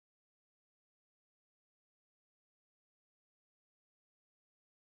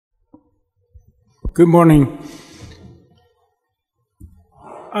Good morning.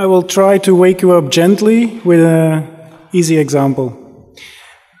 I will try to wake you up gently with an easy example.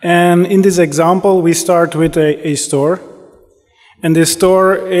 And in this example, we start with a store. And this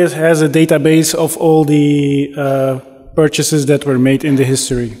store has a database of all the purchases that were made in the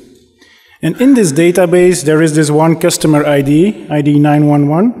history. And in this database, there is this one customer ID, ID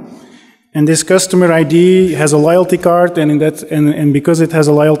 911. And this customer ID has a loyalty card, and because it has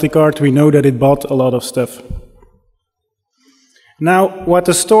a loyalty card, we know that it bought a lot of stuff. Now, what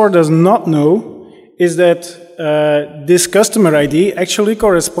the store does not know is that this customer ID actually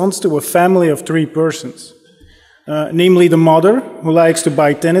corresponds to a family of 3 persons. Namely the mother, who likes to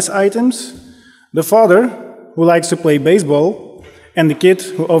buy tennis items, the father, who likes to play baseball, and the kid,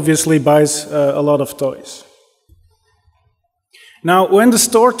 who obviously buys a lot of toys. Now, when the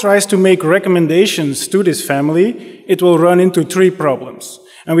store tries to make recommendations to this family, it will run into 3 problems.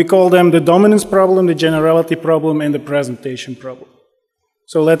 And we call them the dominance problem, the generality problem, and the presentation problem.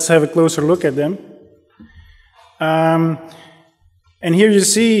 So let's have a closer look at them. And here you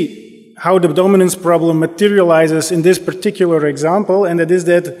see how the dominance problem materializes in this particular example, and that is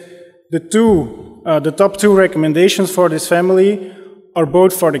that the top 2 recommendations for this family are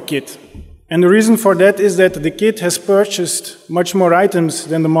both for the kid. And the reason for that is that the kid has purchased much more items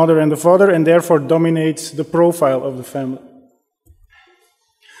than the mother and the father, and therefore dominates the profile of the family.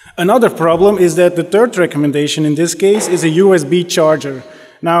 Another problem is that the 3rd recommendation in this case is a USB charger.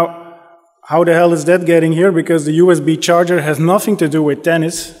 Now, how the hell is that getting here? Because the USB charger has nothing to do with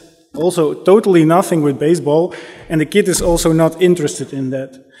tennis, also totally nothing with baseball, and the kid is also not interested in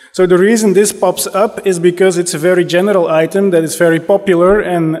that. So the reason this pops up is because it's a very general item that is very popular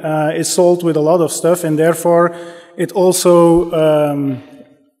and is sold with a lot of stuff, and therefore it also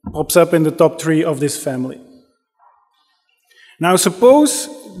pops up in the top 3 of this family. Now suppose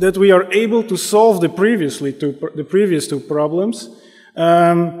that we are able to solve the previous 2 problems,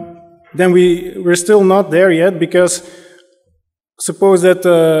 then we're still not there yet, because suppose that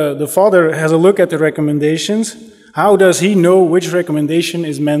the father has a look at the recommendations. How does he know which recommendation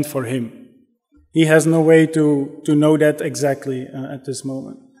is meant for him? He has no way to know that exactly at this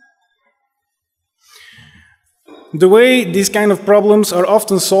moment. The way these kind of problems are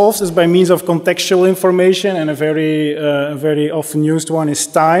often solved is by means of contextual information, and a very often used one is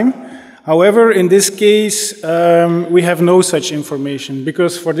time. However, in this case, we have no such information,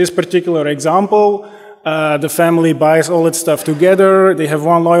 because for this particular example, the family buys all its stuff together, they have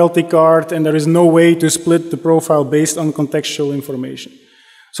one loyalty card, and there is no way to split the profile based on contextual information.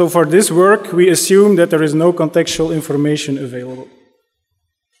 So for this work, we assume that there is no contextual information available.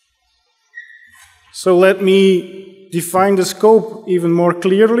 So let me define the scope even more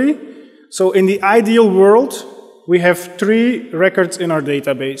clearly. So in the ideal world, we have 3 records in our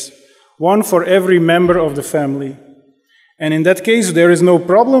database, 1 for every member of the family. And in that case, there is no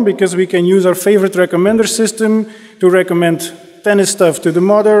problem, because we can use our favorite recommender system to recommend tennis stuff to the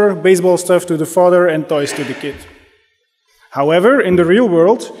mother, baseball stuff to the father, and toys to the kid. However, in the real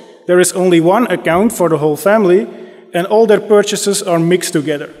world, there is only 1 account for the whole family, and all their purchases are mixed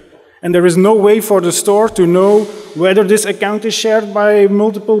together. And there is no way for the store to know whether this account is shared by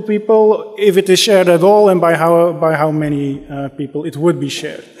multiple people, if it is shared at all, and by how many people it would be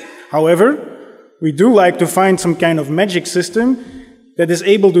shared. However, we do like to find some kind of magic system that is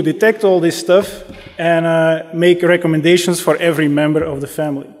able to detect all this stuff and make recommendations for every member of the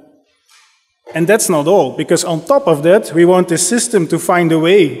family. And that's not all, because on top of that, we want this system to find a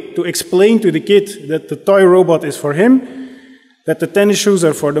way to explain to the kid that the toy robot is for him, that the tennis shoes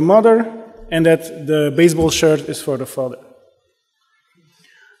are for the mother, and that the baseball shirt is for the father.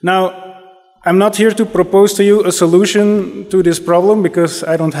 Now, I'm not here to propose to you a solution to this problem, because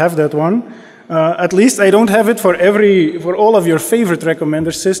I don't have that one. At least I don't have it for all of your favorite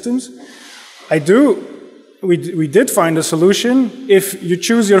recommender systems. We did find a solution if you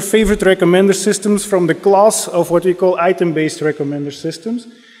choose your favorite recommender systems from the class of what we call item-based recommender systems.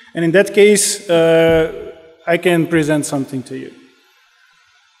 And in that case, I can present something to you.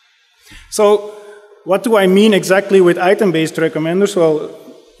 So what do I mean exactly with item-based recommenders? Well,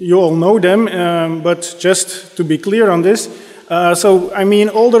 you all know them, but just to be clear on this, so I mean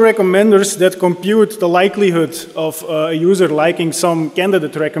all the recommenders that compute the likelihood of a user liking some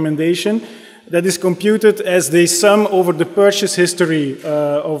candidate recommendation, that is computed as the sum over the purchase history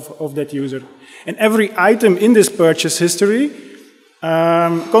of that user. And every item in this purchase history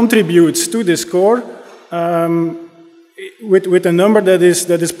contributes to this score with a number that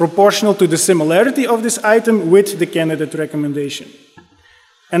is proportional to the similarity of this item with the candidate recommendation.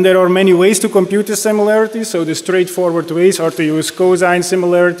 And there are many ways to compute the similarity. So the straightforward ways are to use cosine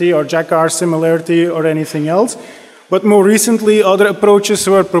similarity or Jacquard similarity or anything else. But more recently, other approaches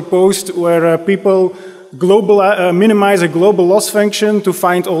were proposed where people minimize a global loss function to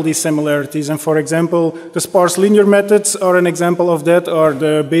find all these similarities. And for example, the sparse linear methods are an example of that, or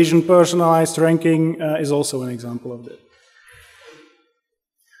the Bayesian personalized ranking is also an example of that.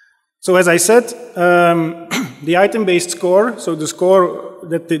 So as I said, the item-based score, so the score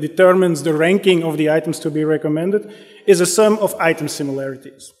that determines the ranking of the items to be recommended, is a sum of item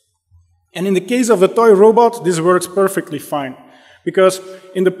similarities. And in the case of the toy robot, this works perfectly fine. Because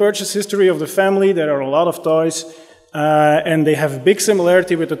in the purchase history of the family, there are a lot of toys, and they have a big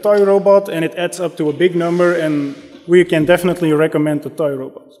similarity with the toy robot, and it adds up to a big number, and we can definitely recommend the toy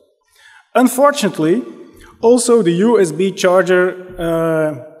robot. Unfortunately, also the USB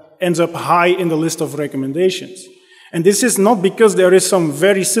charger ends up high in the list of recommendations. And this is not because there is some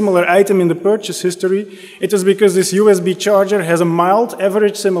very similar item in the purchase history, it is because this USB charger has a mild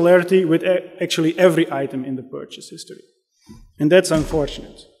average similarity with actually every item in the purchase history. And that's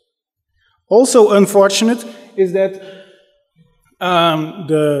unfortunate. Also unfortunate is that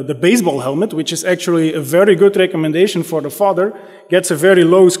the baseball helmet, which is actually a very good recommendation for the father, gets a very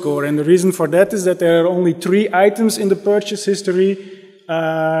low score. And the reason for that is that there are only 3 items in the purchase history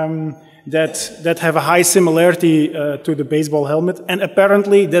that have a high similarity to the baseball helmet. And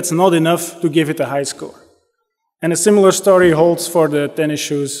apparently that's not enough to give it a high score. And a similar story holds for the tennis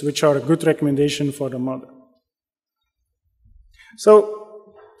shoes, which are a good recommendation for the mother. So,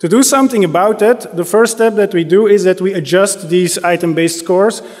 to do something about that, the first step that we do is that we adjust these item-based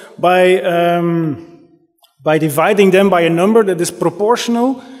scores by dividing them by a number that is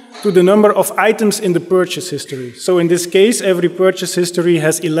proportional to the number of items in the purchase history. So in this case, every purchase history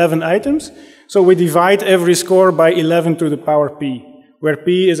has 11 items, so we divide every score by 11 to the power p, where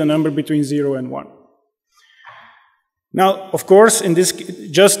p is a number between 0 and 1. Now, of course,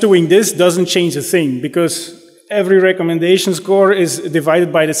 just doing this doesn't change a thing, because every recommendation score is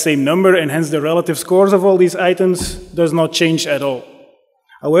divided by the same number, and hence the relative scores of all these items does not change at all.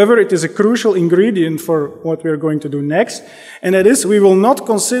 However, it is a crucial ingredient for what we are going to do next, and that is we will not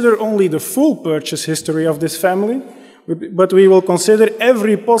consider only the full purchase history of this family, but we will consider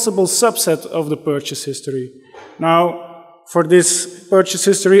every possible subset of the purchase history. Now, for this purchase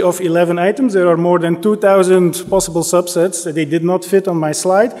history of 11 items, there are more than 2,000 possible subsets. They did not fit on my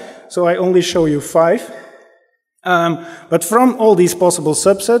slide, so I only show you 5. But from all these possible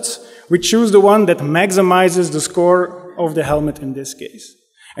subsets, we choose the one that maximizes the score of the helmet in this case.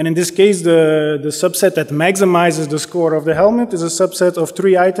 And in this case, the subset that maximizes the score of the helmet is a subset of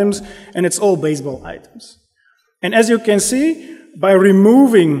 3 items, and it's all baseball items. And as you can see, by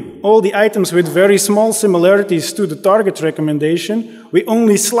removing all the items with very small similarities to the target recommendation, we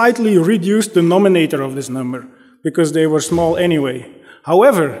only slightly reduced the denominator of this number, because they were small anyway.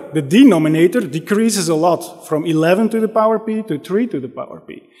 However, the denominator decreases a lot, from 11 to the power p to 3 to the power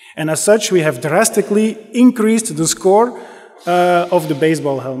p. And as such, we have drastically increased the score of the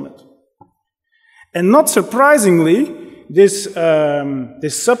baseball helmet. And not surprisingly, this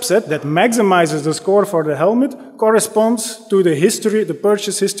subset that maximizes the score for the helmet corresponds to the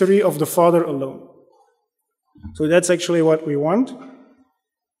purchase history of the father alone. So that's actually what we want.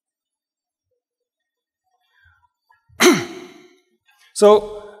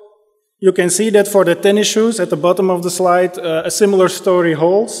 So you can see that for the tennis shoes at the bottom of the slide, a similar story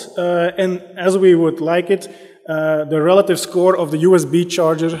holds. And as we would like it, the relative score of the USB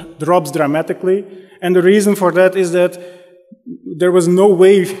charger drops dramatically. And the reason for that is that there was no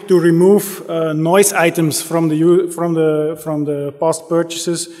way to remove noise items from the past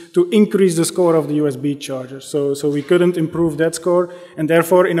purchases to increase the score of the USB charger. So we couldn't improve that score, and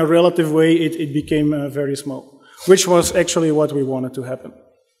therefore, in a relative way, it became very small, which was actually what we wanted to happen.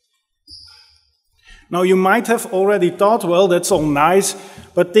 Now, you might have already thought, well, that's all nice,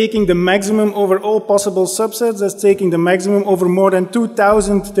 but taking the maximum over all possible subsets, that's taking the maximum over more than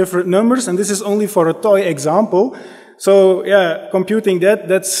 2,000 different numbers, and this is only for a toy example. So, yeah, computing that,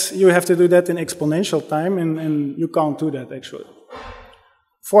 you have to do that in exponential time, and you can't do that, actually.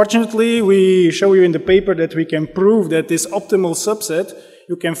 Fortunately, we show you in the paper that we can prove that this optimal subset,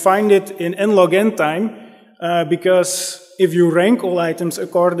 you can find it in n log n time, because if you rank all items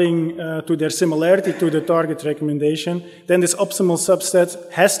according to their similarity to the target recommendation, then this optimal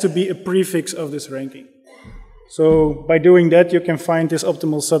subset has to be a prefix of this ranking. So by doing that, you can find this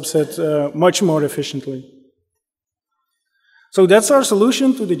optimal subset much more efficiently. So that's our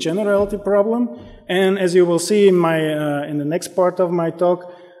solution to the generality problem. And as you will see in the next part of my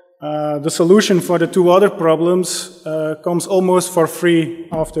talk, the solution for the two other problems comes almost for free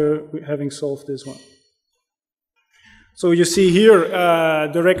after having solved this one. So you see here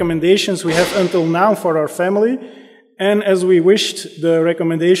the recommendations we have until now for our family, and as we wished, the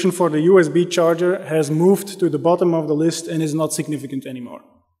recommendation for the USB charger has moved to the bottom of the list and is not significant anymore.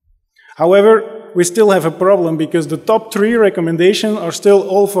 However, we still have a problem because the top 3 recommendations are still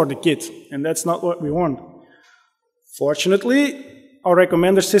all for the kid, and that's not what we want. Fortunately, our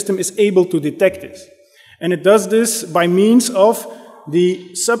recommender system is able to detect this, and it does this by means of the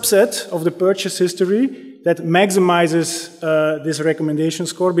subset of the purchase history that maximizes this recommendation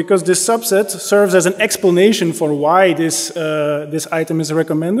score, because this subset serves as an explanation for why this item is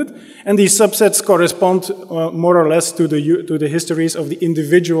recommended, and these subsets correspond more or less to the histories of the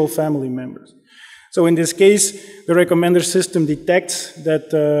individual family members. So in this case, the recommender system detects that,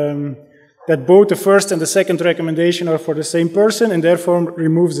 that both the first and the second recommendation are for the same person, and therefore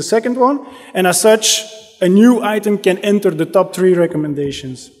removes the second one, and as such, a new item can enter the top 3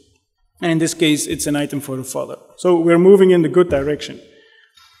 recommendations. And in this case, it's an item for the father. So we're moving in the good direction.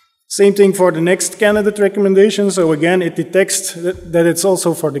 Same thing for the next candidate recommendation. So again, it detects that it's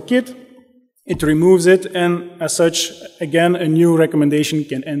also for the kid. It removes it, and as such, again, a new recommendation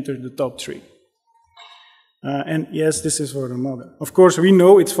can enter the top 3. And yes, this is for the mother. Of course, we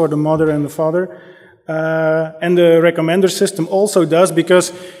know it's for the mother and the father. And the recommender system also does,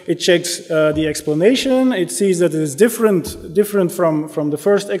 because it checks the explanation, it sees that it is different from the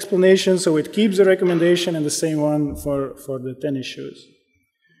first explanation, so it keeps the recommendation, and the same one for the tennis shoes.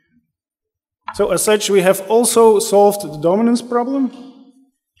 So as such, we have also solved the dominance problem.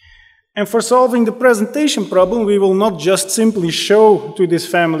 And for solving the presentation problem, we will not just simply show to this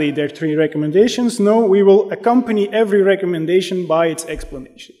family their 3 recommendations. No, we will accompany every recommendation by its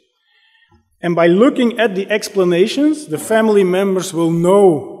explanation. And by looking at the explanations, the family members will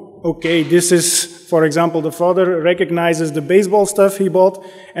know, okay, this is, for example, the father recognizes the baseball stuff he bought,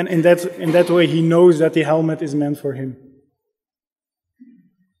 and in that way he knows that the helmet is meant for him.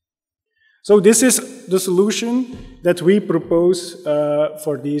 So this is the solution that we propose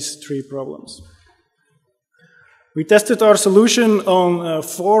for these 3 problems. We tested our solution on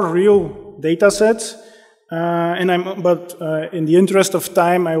 4 real data sets. But in the interest of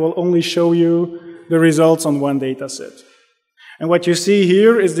time, I will only show you the results on 1 data set. And what you see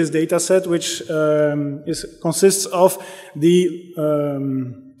here is this data set, which consists of the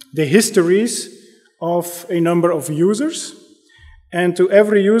histories of a number of users. And to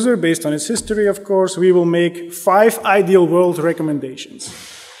every user, based on its history, of course, we will make 5 ideal world recommendations.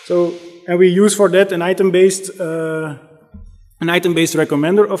 So, and we use for that an item-based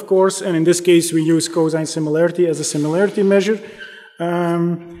recommender, of course, and in this case we use cosine similarity as a similarity measure.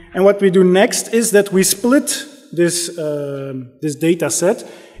 And what we do next is that we split this data set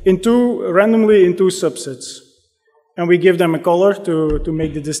randomly into subsets. And we give them a color to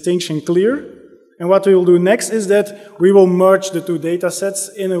make the distinction clear. And what we will do next is that we will merge the 2 data sets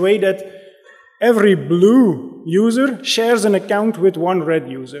in a way that every blue user shares an account with 1 red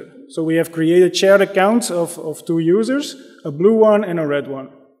user. So we have created shared accounts of 2 users, a blue one and a red one.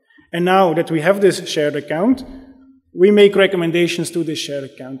 And now that we have this shared account, we make recommendations to this shared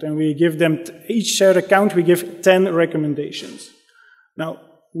account, and we give them, each shared account, we give 10 recommendations. Now,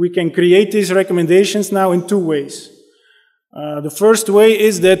 we can create these recommendations now in 2 ways. The first way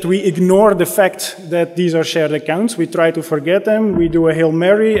is that we ignore the fact that these are shared accounts. We try to forget them, we do a Hail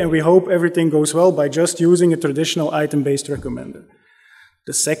Mary, and we hope everything goes well by just using a traditional item-based recommender.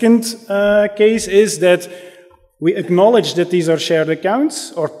 The second case is that we acknowledge that these are shared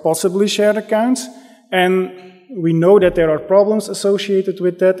accounts, or possibly shared accounts, and we know that there are problems associated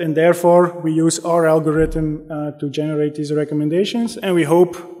with that, and therefore we use our algorithm to generate these recommendations, and we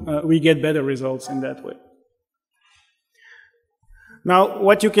hope we get better results in that way. Now,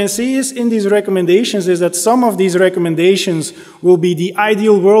 what you can see is in these recommendations is that some of these recommendations will be the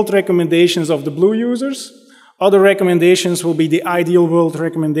ideal world recommendations of the blue users, other recommendations will be the ideal world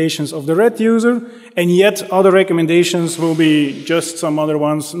recommendations of the red user, and yet other recommendations will be just some other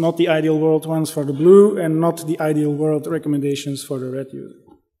ones, not the ideal world ones for the blue, and not the ideal world recommendations for the red user.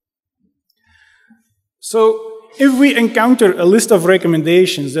 So, if we encounter a list of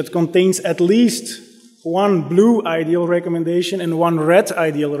recommendations that contains at least 1 blue ideal recommendation and 1 red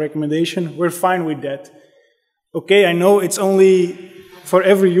ideal recommendation, we're fine with that. Okay, I know it's only, for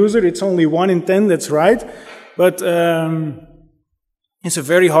every user, it's only 1 in 10, that's right, but it's a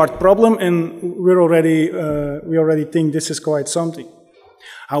very hard problem, and we already think this is quite something.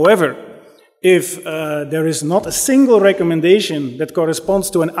 However, if there is not a single recommendation that corresponds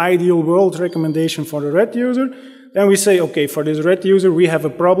to an ideal world recommendation for the red user, then we say, okay, for this red user, we have a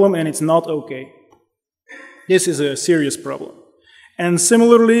problem and it's not okay. This is a serious problem. And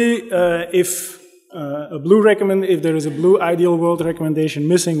similarly, if there is a blue ideal world recommendation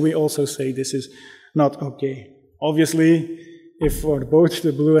missing, we also say this is not okay. Obviously, if for both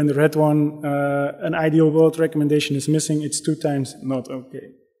the blue and the red one, an ideal world recommendation is missing, it's 2 times not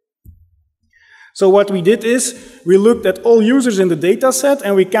okay. So what we did is, we looked at all users in the data set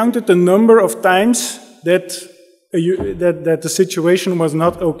and we counted the number of times that the situation was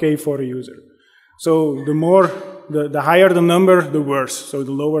not okay for a user. So the higher the number, the worse. So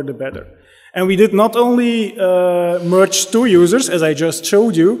the lower, the better. And we did not only merge 2 users, as I just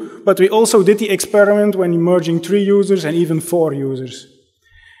showed you, but we also did the experiment when merging 3 users and even 4 users.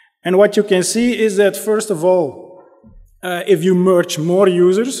 And what you can see is that, first of all, if you merge more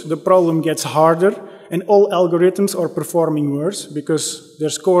users, the problem gets harder, and all algorithms are performing worse because their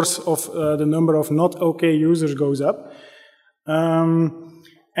scores of the number of not okay users goes up.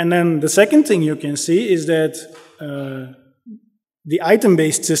 And then the second thing you can see is that the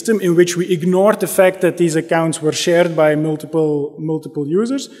item-based system, in which we ignore the fact that these accounts were shared by multiple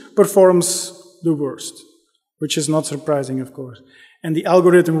users, performs the worst, which is not surprising, of course. And the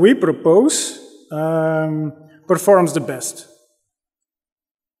algorithm we propose performs the best,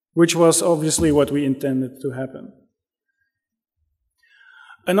 which was obviously what we intended to happen.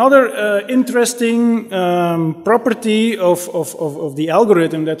 Another interesting property of the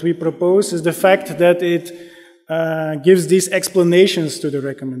algorithm that we propose is the fact that it gives these explanations to the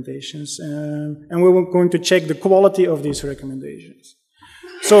recommendations. And we're going to check the quality of these recommendations.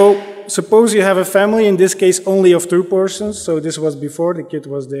 So suppose you have a family, in this case only of 2 persons, so this was before the kid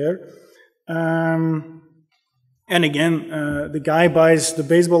was there. And again, the guy buys the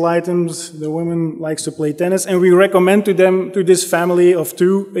baseball items, the woman likes to play tennis, and we recommend to this family of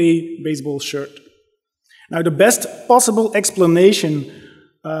 2, a baseball shirt. Now, the best possible explanation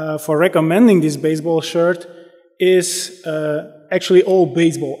for recommending this baseball shirt is actually all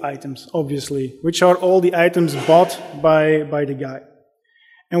baseball items, obviously, which are all the items bought by the guy.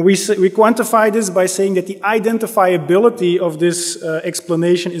 And we quantify this by saying that the identifiability of this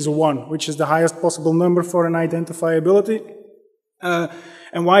explanation is 1, which is the highest possible number for an identifiability.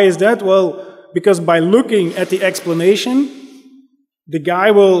 And why is that? Well, because by looking at the explanation, the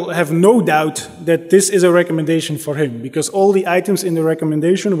guy will have no doubt that this is a recommendation for him, because all the items in the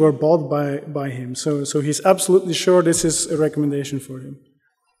recommendation were bought by him. So he's absolutely sure this is a recommendation for him.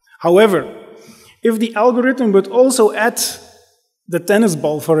 However, if the algorithm would also add the tennis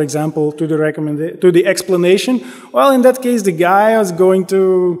ball, for example, to the explanation, well, in that case, the guy is going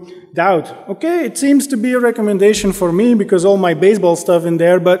to doubt. Okay, it seems to be a recommendation for me because all my baseball stuff in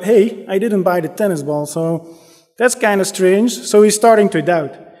there, but hey, I didn't buy the tennis ball, so that's kind of strange. So he's starting to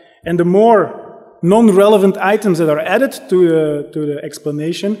doubt. And the more non-relevant items that are added to the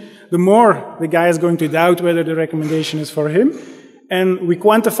explanation, the more the guy is going to doubt whether the recommendation is for him. And we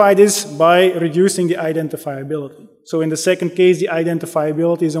quantify this by reducing the identifiability. So in the second case, the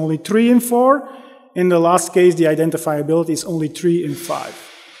identifiability is only 3 in 4. In the last case, the identifiability is only 3 in 5.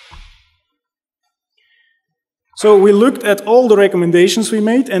 So we looked at all the recommendations we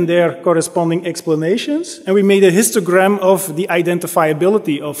made and their corresponding explanations, and we made a histogram of the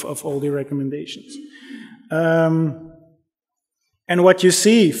identifiability of all the recommendations. And what you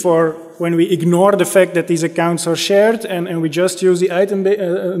see for when we ignore the fact that these accounts are shared and we just use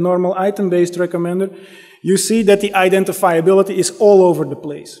the normal item-based recommender, you see that the identifiability is all over the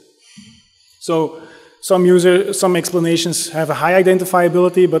place. So some explanations have a high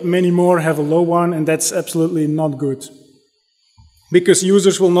identifiability, but many more have a low one, and that's absolutely not good. Because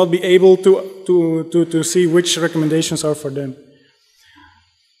users will not be able to see which recommendations are for them.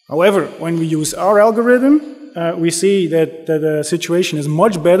 However, when we use our algorithm, we see that the situation is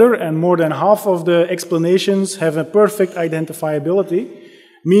much better, and more than half of the explanations have a perfect identifiability,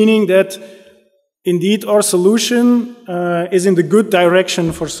 meaning that indeed our solution is in the good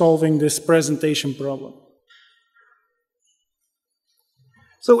direction for solving this presentation problem.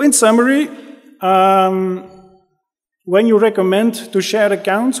 So in summary, when you recommend to share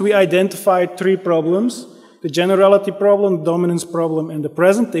accounts, we identified 3 problems: the generality problem, the dominance problem, and the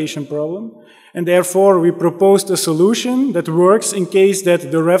presentation problem. And therefore, we proposed a solution that works in case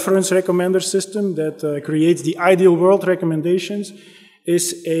that the reference recommender system that creates the ideal world recommendations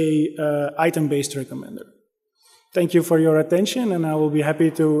is a item-based recommender. Thank you for your attention, and I will be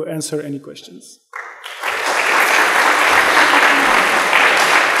happy to answer any questions.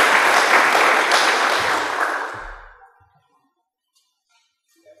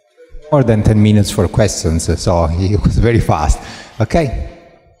 More than 10 minutes for questions, so he was very fast. Okay,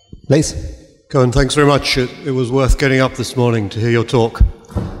 please. Cohen, thanks very much. It was worth getting up this morning to hear your talk.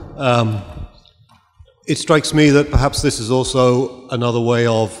 It strikes me that perhaps this is also another way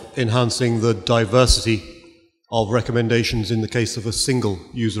of enhancing the diversity of recommendations in the case of a single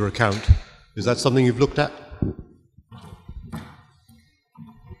user account. Is that something you've looked at?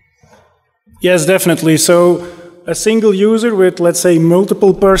 Yes, definitely. So a single user with, let's say,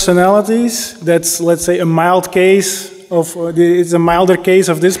 multiple personalities, that's, let's say, a mild case of, it's a milder case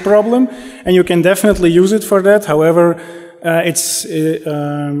of this problem, and you can definitely use it for that. However,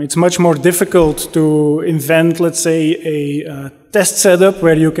 it's much more difficult to invent, let's say, a test setup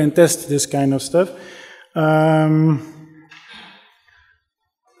where you can test this kind of stuff.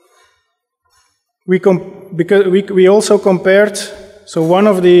 Because we also compared, so one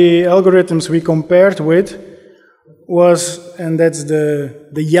of the algorithms we compared with was, and that's the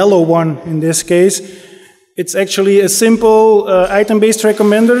yellow one in this case, it's actually a simple item-based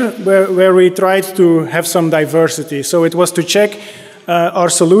recommender where we tried to have some diversity. So it was to check our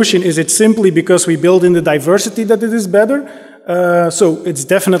solution, is it simply because we build in the diversity that it is better? So it's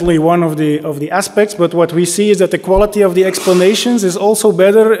definitely one of the aspects, but what we see is that the quality of the explanations is also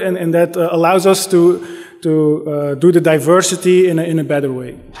better, and that allows us to do the diversity in a better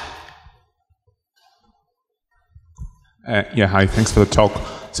way. Yeah, hi, thanks for the talk.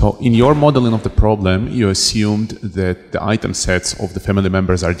 So in your modeling of the problem, you assumed that the item sets of the family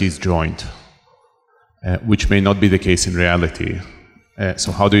members are disjoint, which may not be the case in reality.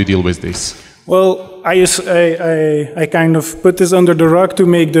 So how do you deal with this? Well, I kind of put this under the rug to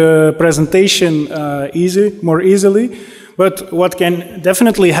make the presentation more easily. But what can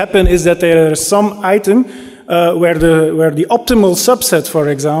definitely happen is that there is some item where the optimal subset, for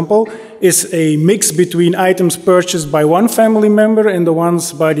example, is a mix between items purchased by one family member and the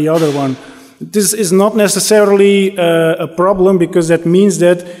ones by the other one. This is not necessarily a problem, because that means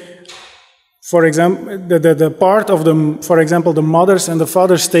that, for example, the part of for example, the mother's and the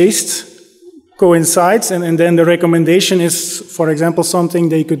father's tastes coincides, and then the recommendation is, for example, something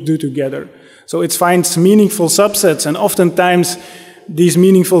they could do together. So it finds meaningful subsets, and oftentimes these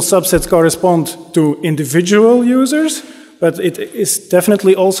meaningful subsets correspond to individual users, but it is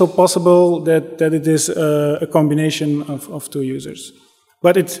definitely also possible that it is a combination of two users.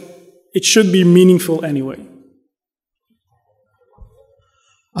 But it should be meaningful anyway.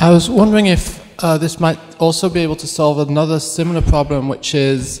 I was wondering if this might also be able to solve another similar problem, which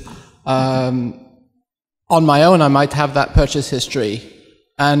is on my own I might have that purchase history,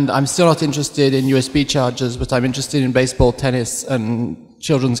 and I'm still not interested in USB chargers, but I'm interested in baseball, tennis, and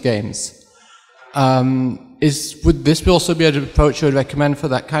children's games. Would this also be an approach you would recommend for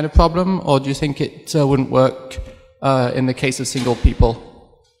that kind of problem, or do you think it wouldn't work in the case of single people?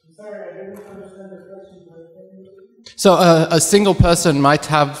 Sorry, I didn't understand the question. So a single person might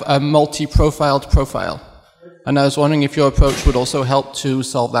have a multi-profiled profile, and I was wondering if your approach would also help to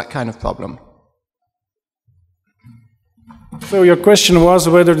solve that kind of problem. So your question was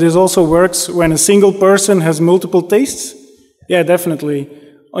whether this also works when a single person has multiple tastes? Yeah, definitely.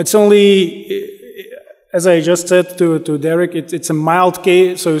 It's only, as I just said to Derek, it's a mild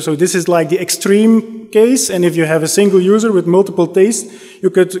case. So this is like the extreme case, and if you have a single user with multiple tastes, you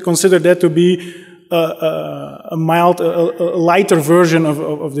could consider that to be a lighter version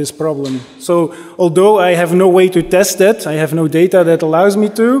of this problem. So although I have no way to test that, I have no data that allows me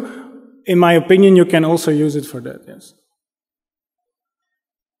to, in my opinion, you can also use it for that, yes.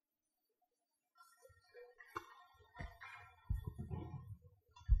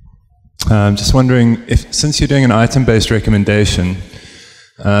 I'm just wondering if, since you're doing an item-based recommendation,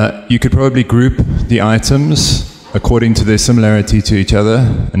 you could probably group the items according to their similarity to each other,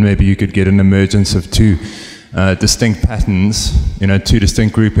 and maybe you could get an emergence of two distinct patterns, two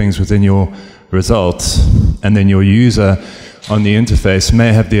distinct groupings within your results, and then your user on the interface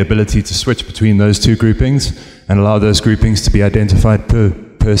may have the ability to switch between those two groupings and allow those groupings to be identified per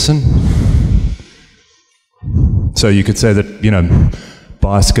person. So you could say that,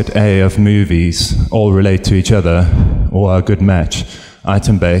 basket A of movies all relate to each other or are a good match,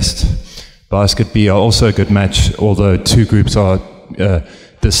 item-based. Basket B are also a good match, although two groups are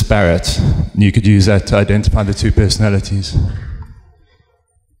disparate. You could use that to identify the two personalities.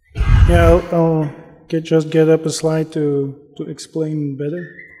 Yeah, I'll just get up a slide to explain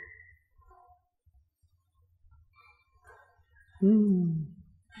better.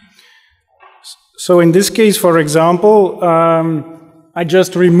 So in this case, for example, I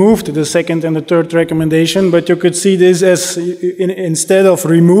just removed the second and the third recommendation, but you could see this as, instead of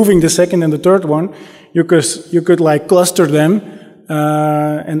removing the second and the third one, you could like cluster them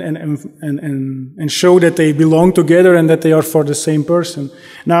and show that they belong together and that they are for the same person.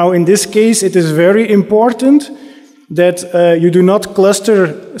 Now, in this case, it is very important that you do not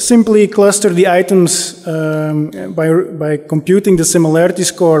simply cluster the items by computing the similarity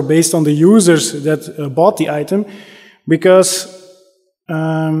score based on the users that bought the item, because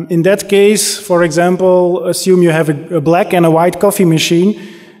in that case, for example, assume you have a black and a white coffee machine.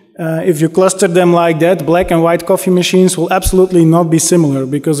 If you cluster them like that, black and white coffee machines will absolutely not be similar,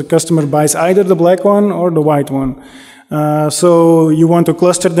 because the customer buys either the black one or the white one. So you want to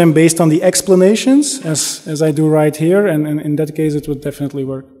cluster them based on the explanations, as I do right here, and in that case it would definitely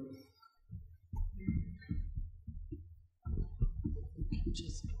work.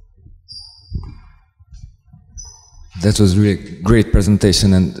 That was really a great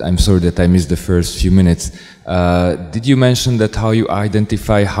presentation, and I'm sorry that I missed the first few minutes. Did you mention that how you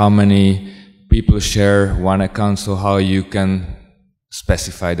identify how many people share one account, so how you can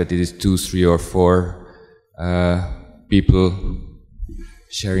specify that it is 2, 3, or 4 people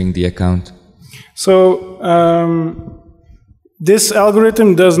sharing the account? So this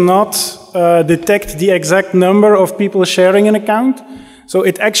algorithm does not detect the exact number of people sharing an account. So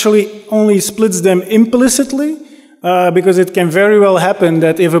it actually only splits them implicitly, because it can very well happen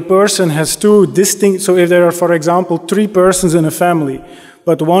that if a person has two distinct, so if there are, for example, 3 persons in a family,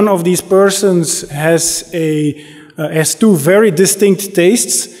 but one of these persons has 2 very distinct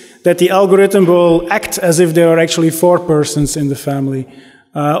tastes, that the algorithm will act as if there are actually 4 persons in the family.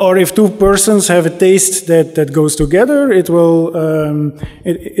 Or if 2 persons have a taste that goes together, it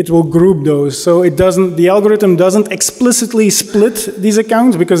will group those. So the algorithm doesn't explicitly split these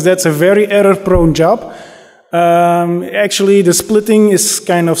accounts, because that's a very error-prone job. Actually, the splitting is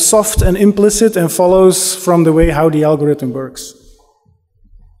kind of soft and implicit and follows from the way how the algorithm works.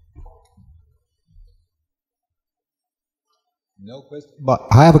 No question. But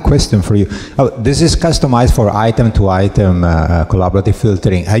I have a question for you. This is customized for item-to-item collaborative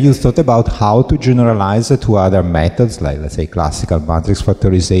filtering. Have you thought about how to generalize it to other methods, like, let's say, classical matrix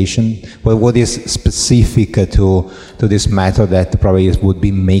factorization? Well, what is specific to this method that probably would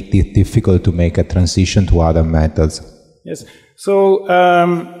make it difficult to make a transition to other methods? Yes. So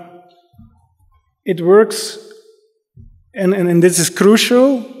it works. And this is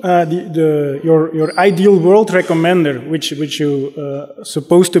crucial. Your ideal world recommender, which you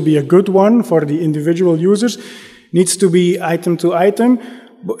supposed to be a good one for the individual users, needs to be item to item.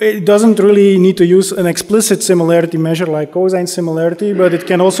 It doesn't really need to use an explicit similarity measure like cosine similarity, but it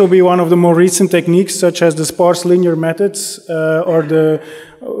can also be one of the more recent techniques, such as the sparse linear methods, or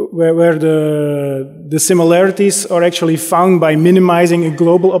where the similarities are actually found by minimizing a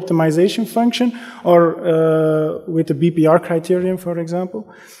global optimization function, or with the BPR criterion, for example.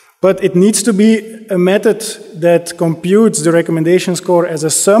 But it needs to be a method that computes the recommendation score as a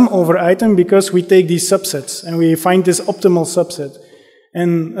sum over item, because we take these subsets and we find this optimal subset.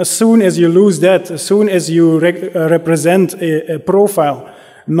 And as soon as you lose that, as soon as you represent a profile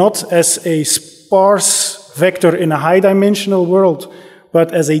not as a sparse vector in a high-dimensional world,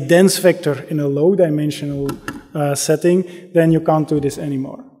 but as a dense vector in a low-dimensional setting, then you can't do this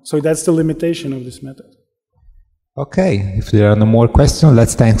anymore. So that's the limitation of this method. Okay, if there are no more questions,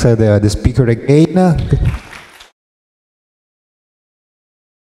 let's thank the speaker again.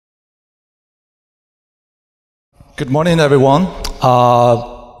 Good morning, everyone.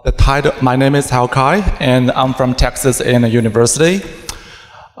 My name is Hao Kai, and I'm from Texas A&M University.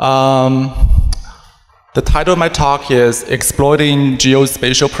 The title of my talk is Exploiting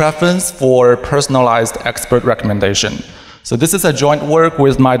Geospatial Preference for Personalized Expert Recommendation. So this is a joint work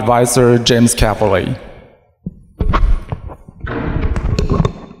with my advisor, James Cavalier.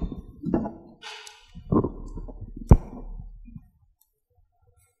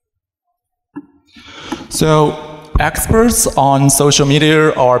 So experts on social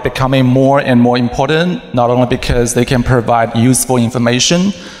media are becoming more and more important, not only because they can provide useful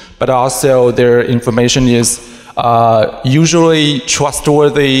information, but also their information is usually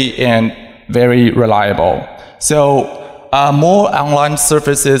trustworthy and very reliable. So more online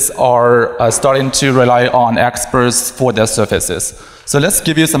services are starting to rely on experts for their services. So let's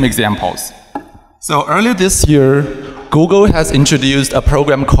give you some examples. So earlier this year, Google has introduced a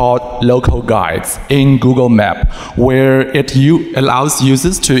program called Local Guides in Google Map, where it allows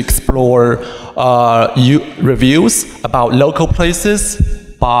users to explore reviews about local places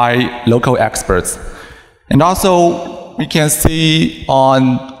by local experts. And also, we can see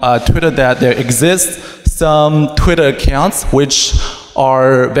on Twitter that there exists some Twitter accounts which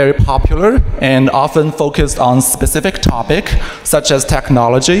are very popular and often focused on specific topics such as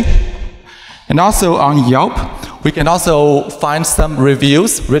technology. And also on Yelp, we can also find some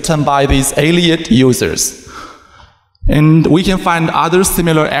reviews written by these alien users. And we can find other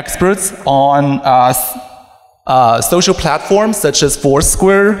similar experts on social platforms such as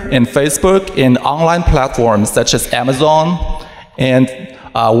Foursquare and Facebook, and online platforms such as Amazon and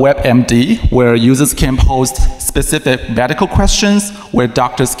WebMD, where users can post specific medical questions where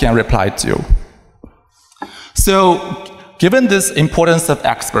doctors can reply to. So, given this importance of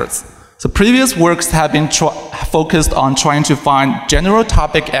experts, so previous works have been focused on trying to find general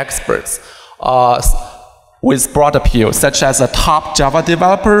topic experts with broad appeal, such as a top Java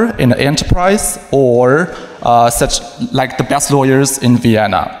developer in an enterprise, or such like the best lawyers in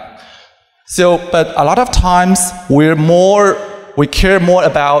Vienna. So, but a lot of times we care more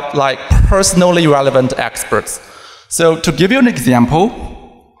about like personally relevant experts. So, to give you an example,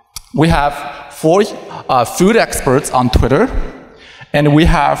 we have 4 food experts on Twitter, and we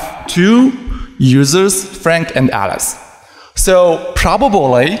have 2 users, Frank and Alice. So,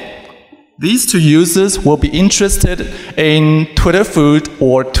 probably these 2 users will be interested in Twitter food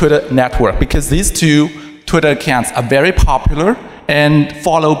or Twitter network, because these 2 Twitter accounts are very popular and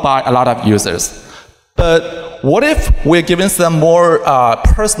followed by a lot of users. But what if we're giving some more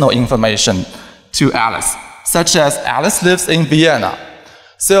personal information to Alice, such as Alice lives in Vienna?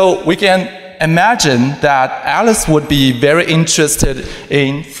 So we can imagine that Alice would be very interested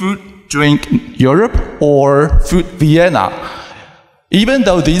in food drink Europe or food Vienna, even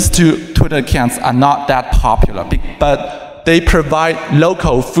though these 2 Twitter accounts are not that popular, but they provide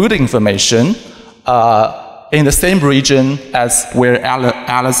local food information in the same region as where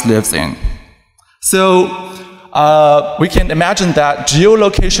Alice lives in. So we can imagine that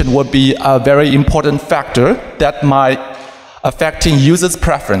geolocation would be a very important factor that might affecting users'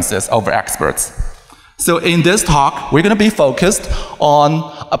 preferences over experts. So in this talk, we're going to be focused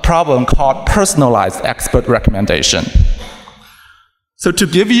on a problem called personalized expert recommendation. So to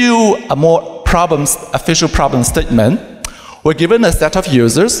give you a more official problem statement, we're given a set of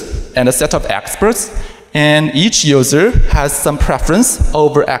users and a set of experts, and each user has some preference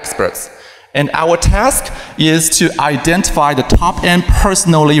over experts. And our task is to identify the top and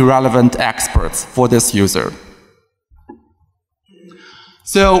personally relevant experts for this user.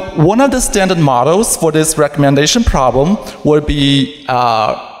 So one of the standard models for this recommendation problem would be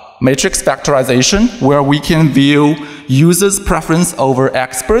matrix factorization, where we can view users' preference over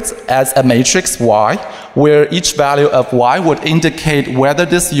experts as a matrix Y, where each value of Y would indicate whether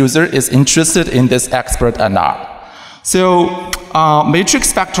this user is interested in this expert or not. So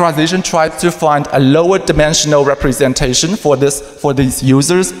matrix factorization tries to find a lower dimensional representation for these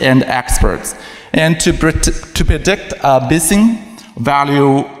users and experts. And to predict a Bising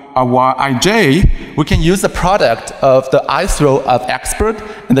value Yij, we can use the product of the ith row of expert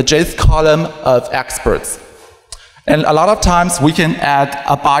and the jth column of experts. And a lot of times we can add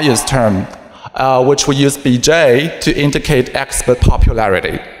a bias term, which we use Bj to indicate expert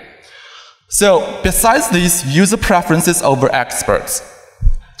popularity. So besides these user preferences over experts,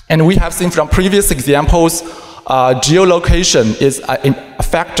 and we have seen from previous examples, geolocation is a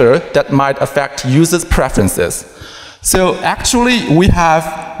factor that might affect users' preferences. So actually, we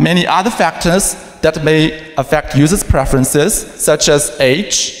have many other factors that may affect users' preferences, such as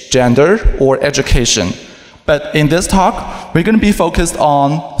age, gender, or education. But in this talk, we're going to be focused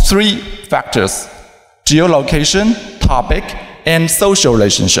on 3 factors: geolocation, topic, and social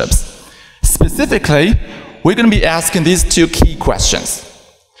relationships. Specifically, we're going to be asking these 2 key questions.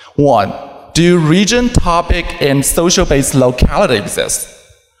 1, do region, topic, and social-based locality exist?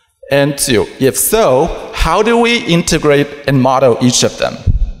 And 2, if so, how do we integrate and model each of them?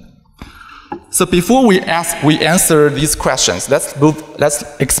 So before we answer these questions, let's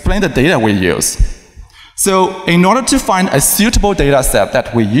explain the data we use. So in order to find a suitable data set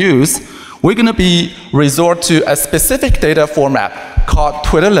that we use, we're going to resort to a specific data format called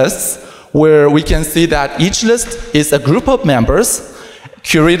Twitter lists, where we can see that each list is a group of members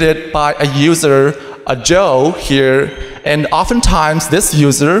curated by a user, a Joe here, and oftentimes this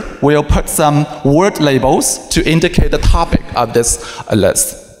user will put some word labels to indicate the topic of this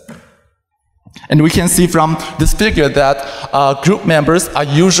list. And we can see from this figure that group members are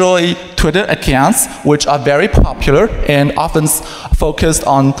usually Twitter accounts which are very popular and often focused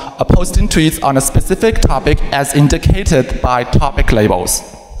on posting tweets on a specific topic as indicated by topic labels.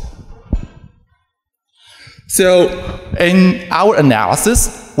 So in our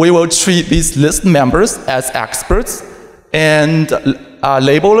analysis, we will treat these list members as experts and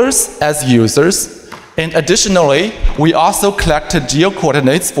labelers as users. And additionally, we also collected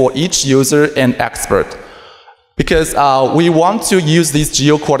geo-coordinates for each user and expert. because we want to use these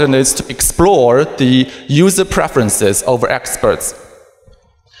geo-coordinates to explore the user preferences over experts.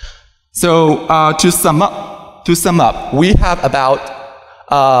 So to sum up, we have about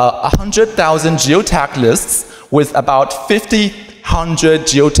 100,000 geotag lists with about 100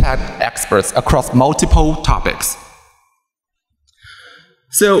 geotag experts across multiple topics.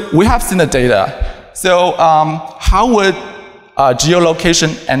 So we have seen the data. So how would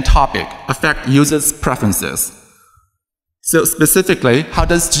geolocation and topic affect users' preferences? So specifically, how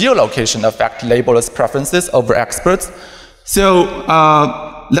does geolocation affect labelers' preferences over experts? So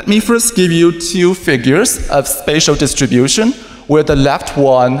let me first give you two figures of spatial distribution, where the left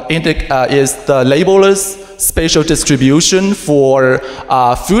one is the labelers' spatial distribution for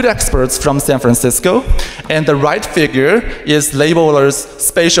food experts from San Francisco, and the right figure is labelers'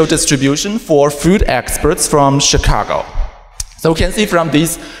 spatial distribution for food experts from Chicago. So we can see from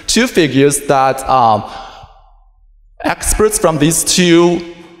these two figures that experts from these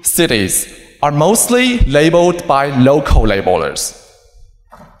two cities are mostly labeled by local labelers.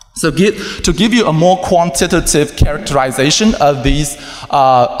 So to give you a more quantitative characterization of these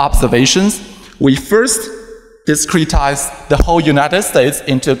observations, we first discretize the whole United States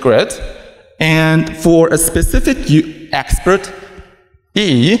into a grid, and for a specific expert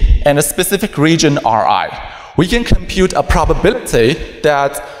E and a specific region Ri, we can compute a probability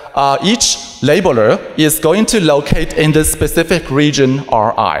that each labeler is going to locate in the specific region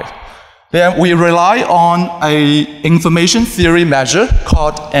Ri. Then we rely on an information theory measure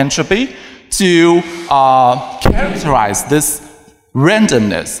called entropy to characterize this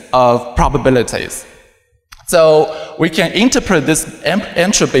randomness of probabilities. So we can interpret this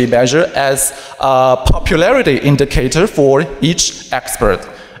entropy measure as a popularity indicator for each expert.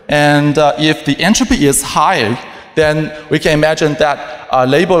 And if the entropy is high, then we can imagine that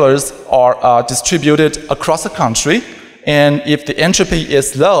labelers are distributed across the country. And if the entropy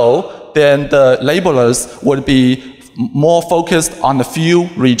is low, then the labelers would be more focused on a few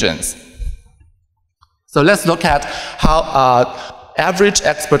regions. So let's look at how average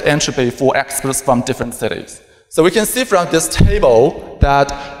expert entropy for experts from different cities. So we can see from this table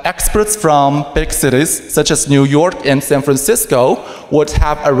that experts from big cities, such as New York and San Francisco, would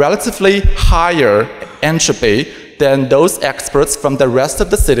have a relatively higher entropy than those experts from the rest of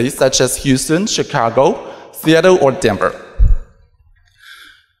the cities, such as Houston, Chicago, Seattle, or Denver.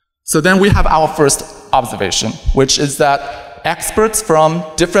 So then we have our first observation, which is that experts from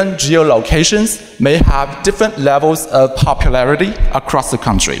different geolocations may have different levels of popularity across the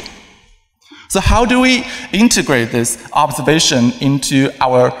country. So how do we integrate this observation into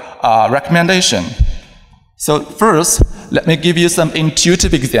our recommendation? So first, let me give you some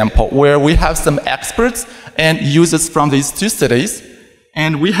intuitive example where we have some experts and users from these two cities,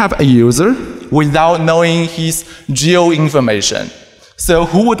 and we have a user without knowing his geo information. So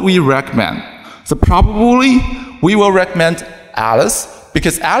who would we recommend? So probably we will recommend Alice,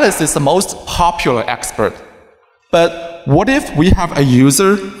 because Alice is the most popular expert. But what if we have a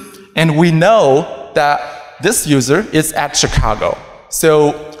user and we know that this user is at Chicago?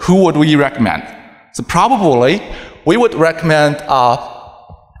 So who would we recommend? So probably we would recommend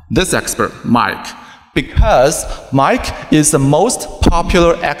this expert, Mike, because Mike is the most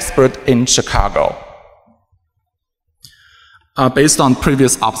popular expert in Chicago, based on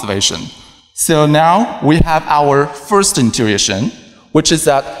previous observation. So now we have our first intuition, which is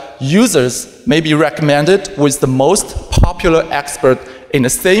that users may be recommended with the most popular expert in the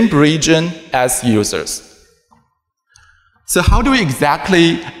same region as users. So how do we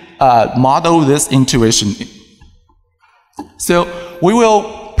exactly model this intuition? So we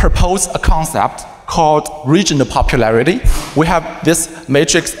will propose a concept called regional popularity. We have this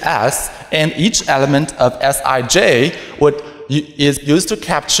matrix S, and each element of Sij is used to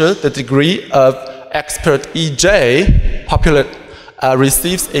capture the degree of expert Ej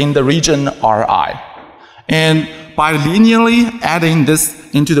receives in the region Ri. And by linearly adding this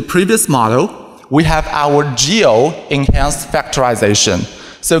into the previous model, we have our geo-enhanced factorization.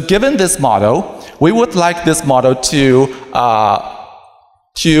 So given this model, we would like this model to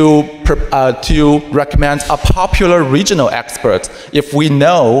recommend a popular regional expert if we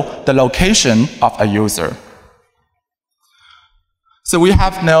know the location of a user. So we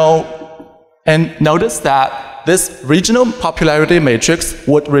have and notice that this regional popularity matrix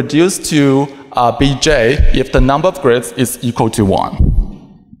would reduce to Bj if the number of grids is equal to 1.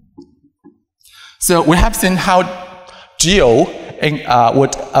 So we have seen how geo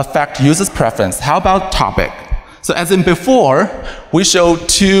would affect users' preference. How about topic? So as in before, we showed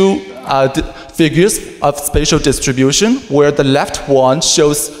two figures of spatial distribution, where the left one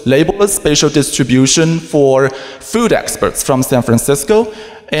shows labelless spatial distribution for food experts from San Francisco,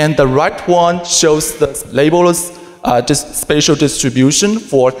 and the right one shows the labelless spatial distribution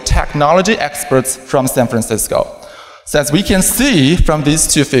for technology experts from San Francisco. So as we can see from these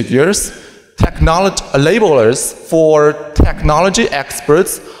two figures, labelers for technology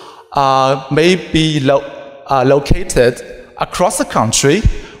experts may be located across the country,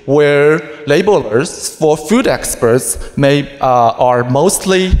 where labelers for food experts are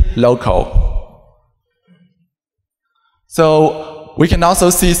mostly local. So we can also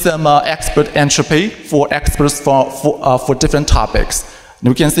see some expert entropy for experts for different topics. And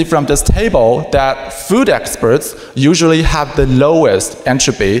we can see from this table that food experts usually have the lowest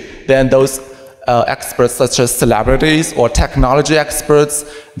entropy than those experts such as celebrities or technology experts.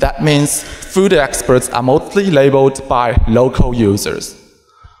 That means food experts are mostly labeled by local users.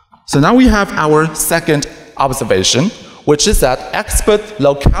 So now we have our second observation, which is that expert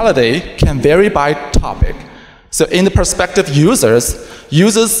locality can vary by topic. So in the prospective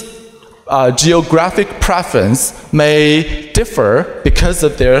users' geographic preference may differ because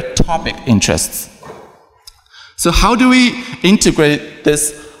of their topic interests. So how do we integrate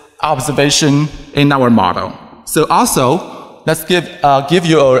this observation in our model? So also, let's give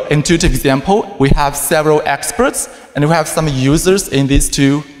you an intuitive example. We have several experts, and we have some users in these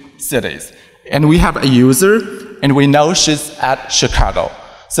two cities. And we have a user, and we know she's at Chicago.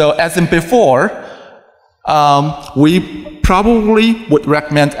 So as in before, we probably would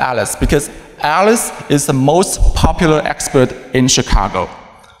recommend Alice, because Alice is the most popular expert in Chicago.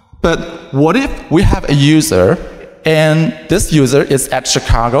 But what if we have a user, and this user is at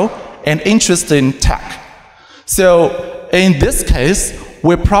Chicago and interested in tech? So in this case,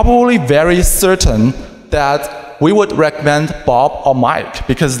 we're probably very certain that we would recommend Bob or Mike,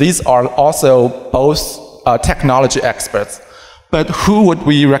 because these are also both technology experts. But who would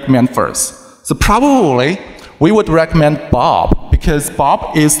we recommend first? So probably we would recommend Bob, because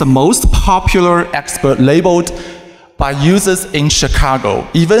Bob is the most popular expert labeled by users in Chicago,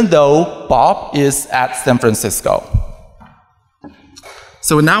 even though Bob is at San Francisco.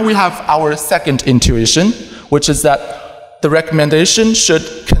 So now we have our second intuition, which is that the recommendation should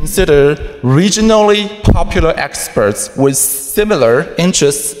consider regionally popular experts with similar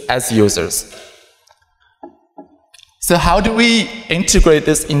interests as users. So how do we integrate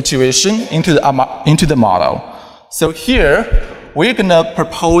this intuition into the model? So here, we're going to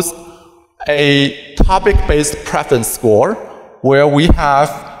propose a topic-based preference score, where we have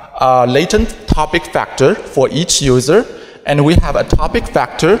a latent topic factor for each user, and we have a topic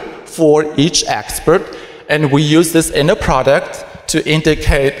factor for each expert, and we use this inner product to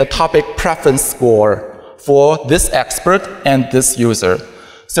indicate the topic preference score for this expert and this user.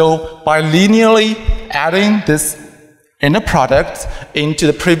 So by linearly adding this inner product into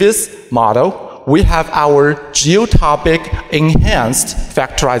the previous model, we have our geotopic enhanced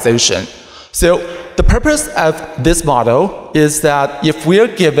factorization. So the purpose of this model is that if we are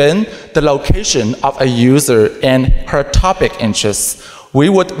given the location of a user and her topic interests, we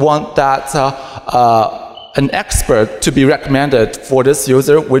would want that an expert to be recommended for this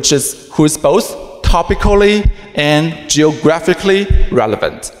user, who is both topically and geographically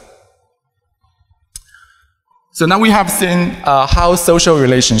relevant. So now we have seen how social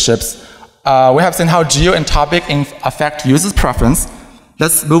relationships, we have seen how geo and topic affect users' preference.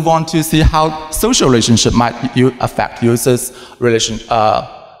 Let's move on to see how social relationship might affect users'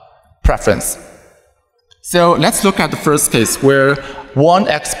 preference. So let's look at the first case, where one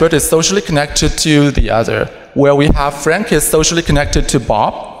expert is socially connected to the other, where we have Frank is socially connected to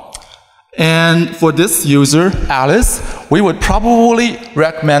Bob. And for this user, Alice, we would probably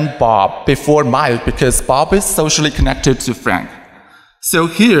recommend Bob before Mike, because Bob is socially connected to Frank. So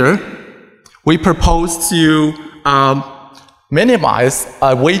here, we propose to minimize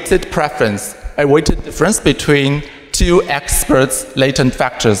a weighted preference, a weighted difference between two experts' latent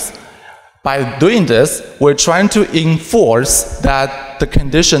factors. By doing this, we're trying to enforce that the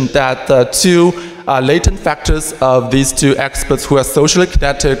condition that the two latent factors of these two experts who are socially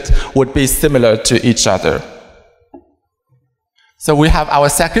connected would be similar to each other. So we have our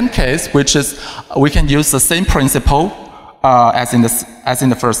second case, which is we can use the same principle as in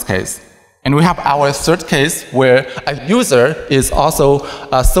the first case. And we have our third case, where a user is also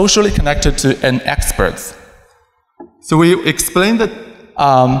socially connected to an expert. So we explain that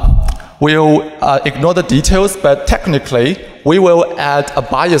we'll ignore the details, but technically, we will add a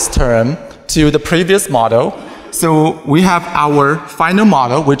bias term to the previous model. So we have our final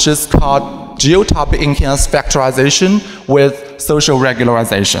model, which is called geotopic enhanced factorization with social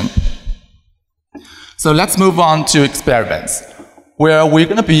regularization. So let's move on to experiments, where we're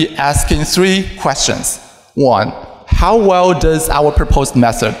going to be asking 3 questions. 1, how well does our proposed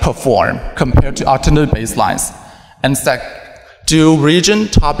method perform compared to alternative baselines? And second, do region,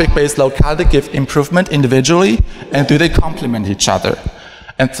 topic-based locality give improvement individually, and do they complement each other?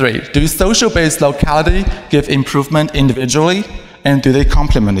 And 3, do social-based locality give improvement individually, and do they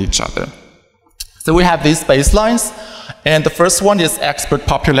complement each other? So we have these baselines, and the first one is expert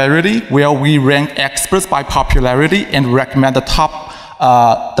popularity, where we rank experts by popularity and recommend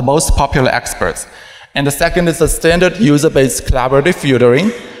the most popular experts. And the second is the standard user-based collaborative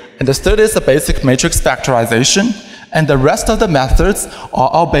filtering, and the third is the basic matrix factorization, and the rest of the methods are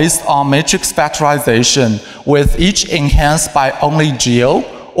all based on matrix factorization, with each enhanced by only geo,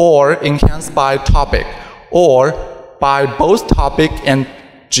 or enhanced by topic, or by both topic and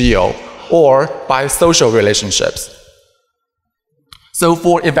geo, or by social relationships. So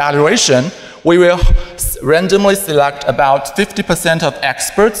for evaluation, we will randomly select about 50% of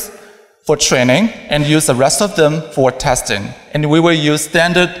experts for training and use the rest of them for testing. And we will use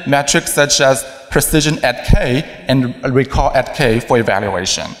standard metrics such as precision at K and recall at K for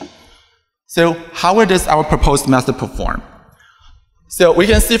evaluation. So how does our proposed method perform? So we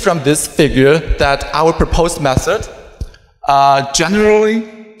can see from this figure that our proposed method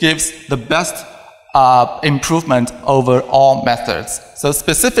generally gives the best improvement over all methods. So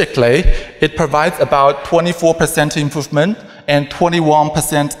specifically, it provides about 24% improvement and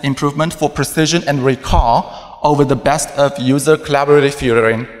 21% improvement for precision and recall over the best of user collaborative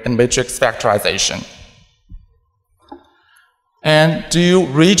filtering and matrix factorization. And do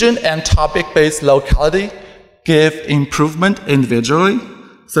region and topic-based locality give improvement individually?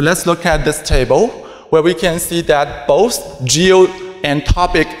 So let's look at this table, where we can see that both geo and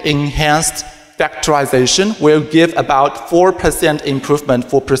topic enhanced factorization will give about 4% improvement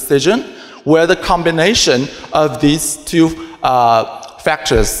for precision, where the combination of these 2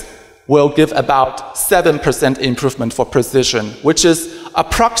 factors will give about 7% improvement for precision, which is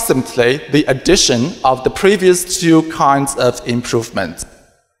approximately the addition of the previous 2 kinds of improvement.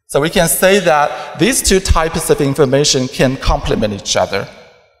 So we can say that these 2 types of information can complement each other.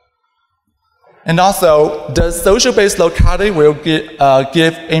 And also, does social-based locality will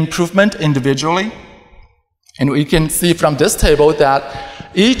give improvement individually? And we can see from this table that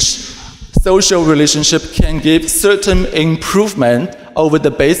each social relationship can give certain improvement over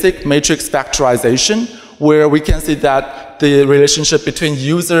the basic matrix factorization, where we can see that the relationship between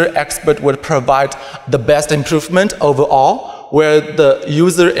user expert would provide the best improvement overall, where the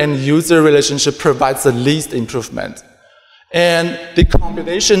user and user relationship provides the least improvement. And the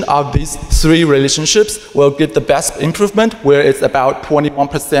combination of these 3 relationships will give the best improvement, where it's about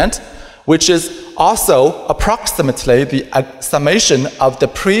 21%, which is also approximately the summation of the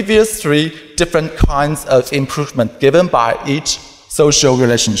previous 3 different kinds of improvement given by each social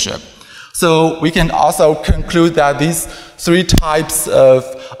relationship. So we can also conclude that these 3 types of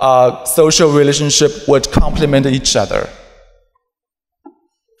social relationship would complement each other.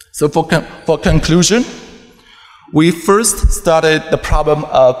 So for conclusion, we first studied the problem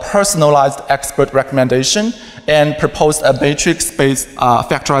of personalized expert recommendation and proposed a matrix-based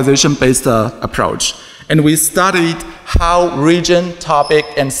factorization-based approach. And we studied how region, topic,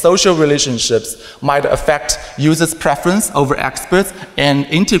 and social relationships might affect users' preference over experts and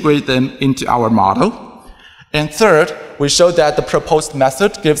integrate them into our model. And third, we showed that the proposed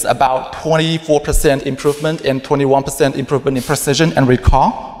method gives about 24% improvement and 21% improvement in precision and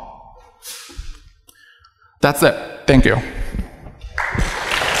recall. That's it. Thank you.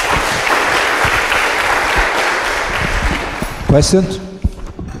 Questions?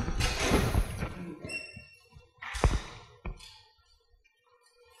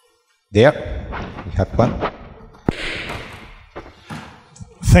 There, we have one.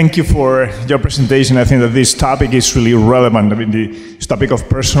 Thank you for your presentation. I think that this topic is really relevant. I mean, this topic of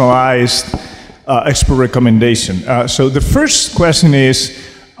personalized expert recommendation. So the first question is,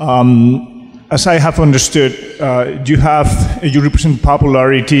 as I have understood, you represent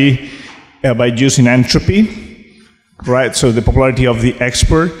popularity by using entropy, right? So the popularity of the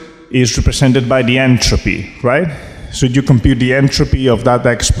expert is represented by the entropy, right? So you compute the entropy of that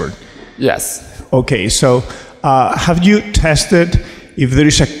expert. Yes. Okay, so have you tested if there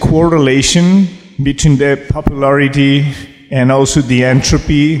is a correlation between the popularity and also the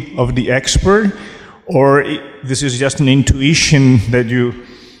entropy of the expert, or this is just an intuition that you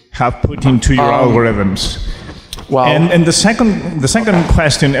have put into your algorithms? Well, and the second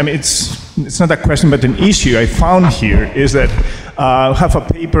question, I mean, it's not a question but an issue I found here, is that I have a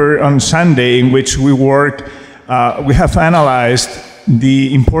paper on Sunday in which we have analyzed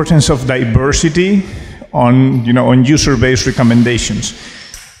the importance of diversity on, on user-based recommendations.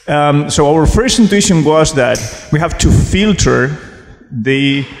 So our first intuition was that we have to filter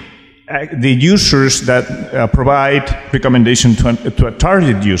the users that provide recommendation to a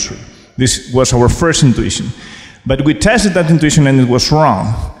target user. This was our first intuition. But we tested that intuition and it was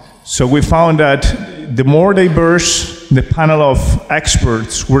wrong. So we found that the more diverse the panel of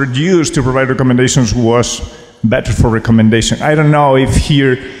experts were used to provide recommendations was better for recommendation. I don't know if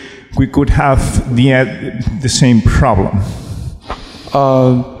here we could have the same problem.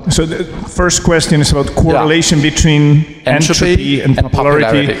 So the first question is about correlation between entropy and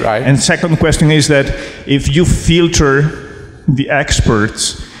popularity. Right? And second question is that if you filter the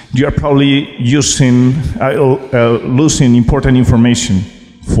experts, you are probably losing important information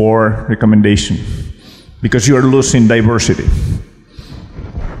for recommendation because you are losing diversity.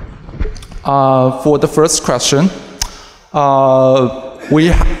 For the first question,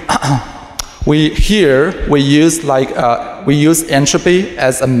 we use entropy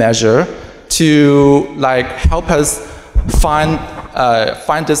as a measure to help us find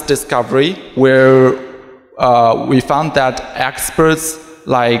this discovery where we found that experts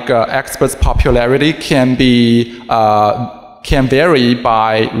popularity can vary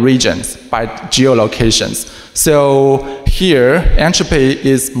by regions, by geolocations. So here, entropy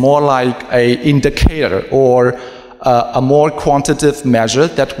is more like an indicator or a more quantitative measure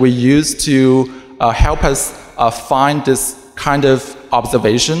that we use to help us find this kind of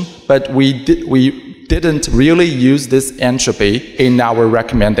observation, but we didn't really use this entropy in our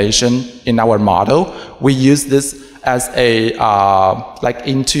recommendation, in our model. We use this as a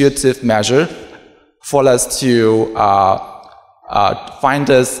intuitive measure for us to find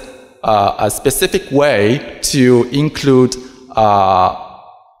us a specific way to include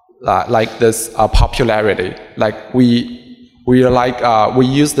this popularity. We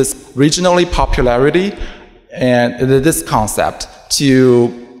use this regionally popularity and this concept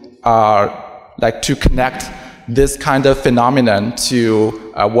to connect this kind of phenomenon to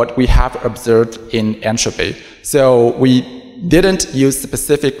what we have observed in entropy. So we didn't use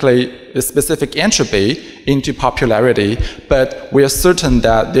specific entropy into popularity, but we are certain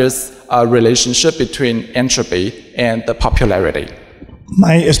that there's a relationship between entropy and the popularity.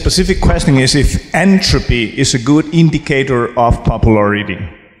 My specific question is if entropy is a good indicator of popularity.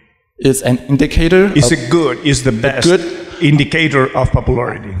 Is an indicator? Is the best indicator of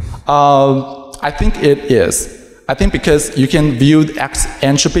popularity? I think it is. I think because you can view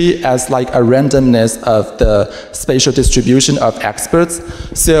entropy as a randomness of the spatial distribution of experts.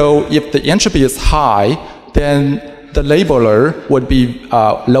 So if the entropy is high, then the labeler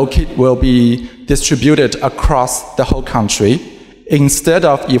will be distributed across the whole country. Instead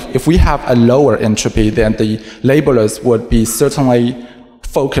of if we have a lower entropy, then the labelers would be certainly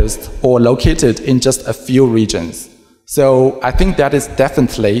focused or located in just a few regions. So I think that is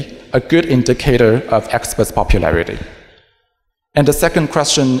definitely a good indicator of experts' popularity. And the second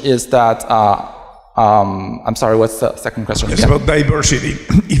question is that, I'm sorry, what's the second question? It's about diversity.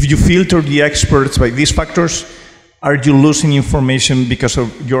 If you filter the experts by these factors, are you losing information because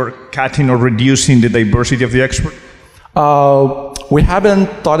of your cutting or reducing the diversity of the expert? We haven't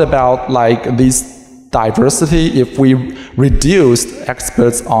thought about this diversity. If we reduced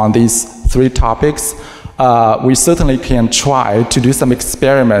experts on these three topics, we certainly can try to do some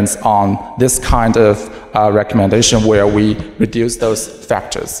experiments on this kind of recommendation where we reduce those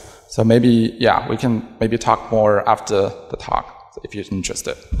factors. So maybe, yeah, we can maybe talk more after the talk, if you're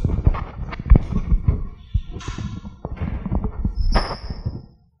interested.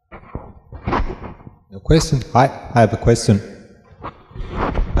 No question? I have a question.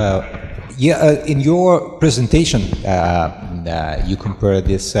 In your presentation, you compare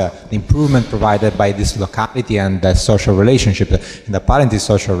this improvement provided by this locality and the social relationship. And apparently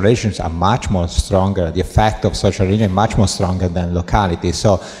social relations are much more stronger, the effect of social relations is much more stronger than locality.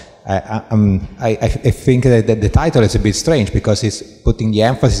 So I think that the title is a bit strange because it's putting the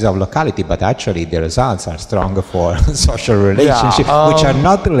emphasis on locality, but actually the results are stronger for social relationships, which are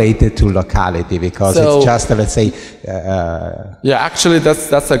not related to locality because it's just, let's say... yeah, actually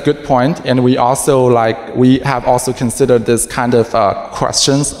that's a good point. And we also we have also considered this kind of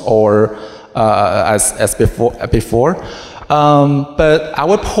questions or as before. But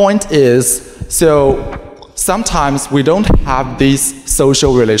our point is, so sometimes we don't have these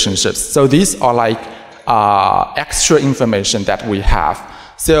social relationships. So these are extra information that we have.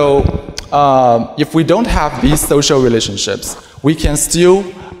 So if we don't have these social relationships, we can still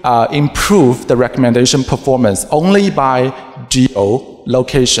improve the recommendation performance only by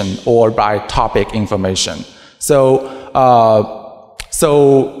geolocation or by topic information. So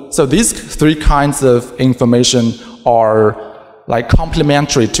So these three kinds of information are like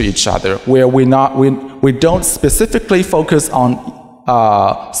complementary to each other, where we don't specifically focus on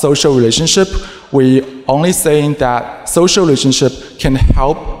social relationship. We only saying that social relationship can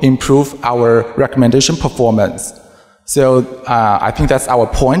help improve our recommendation performance. So I think that's our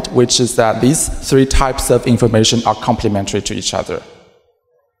point, which is that these three types of information are complementary to each other.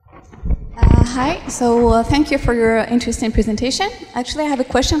 Hi, so thank you for your interesting presentation. Actually, I have a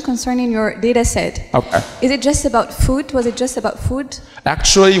question concerning your data set. Okay. Is it just about food? Was it just about food?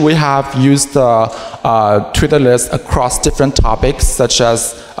 Actually, we have used Twitter lists across different topics, such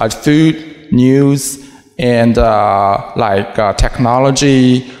as food, news, and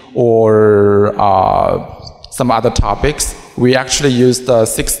technology, or some other topics. We actually used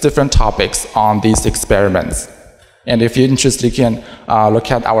 6 different topics on these experiments. And if you're interested, you can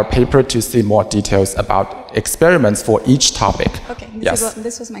look at our paper to see more details about experiments for each topic. Okay,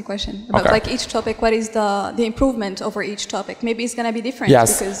 this was my question. About like each topic, what is the improvement over each topic? Maybe it's going to be different.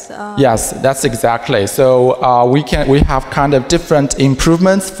 Yes, because, yes, that's exactly. So we have kind of different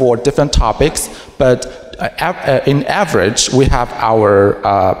improvements for different topics, but in average, we have our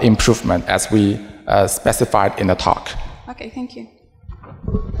improvement as we specified in the talk. Okay, thank you.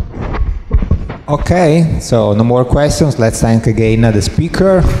 Okay, so no more questions. Let's thank again the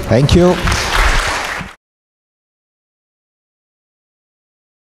speaker. Thank you.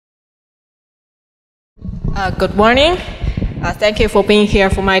 Good morning. Thank you for being here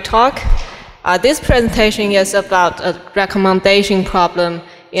for my talk. This presentation is about a recommendation problem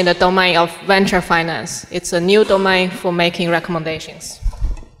in the domain of venture finance. It's a new domain for making recommendations.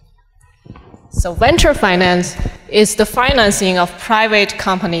 So venture finance is the financing of private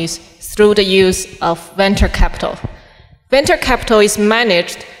companies through the use of venture capital. Venture capital is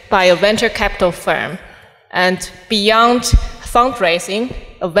managed by a venture capital firm. And beyond fundraising,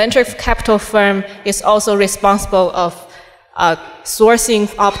 a venture capital firm is also responsible of sourcing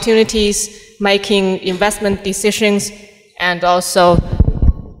opportunities, making investment decisions, and also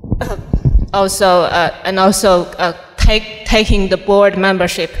taking the board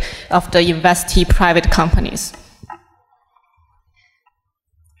membership of the investee private companies.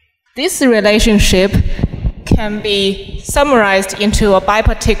 This relationship can be summarized into a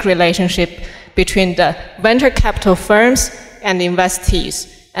bipartite relationship between the venture capital firms and the investees.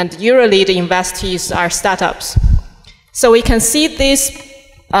 And usually the investees are startups. So we can see this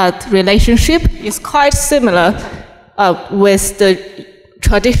relationship is quite similar with the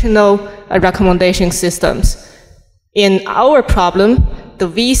traditional recommendation systems. In our problem, the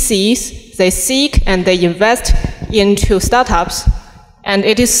VCs, they seek and they invest into startups, and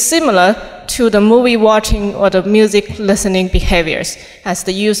it is similar to the movie watching or the music listening behaviors, as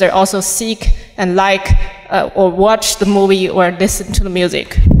the user also seek and like or watch the movie or listen to the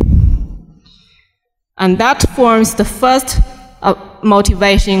music. And that forms the first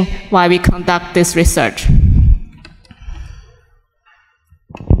motivation why we conduct this research.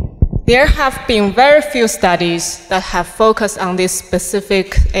 There have been very few studies that have focused on this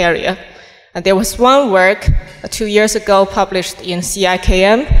specific area. And there was one work 2 years ago published in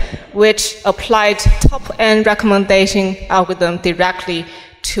CIKM, which applied top-end recommendation algorithm directly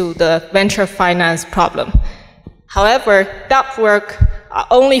to the venture finance problem. However, that work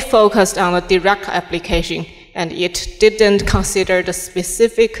only focused on the direct application, and it didn't consider the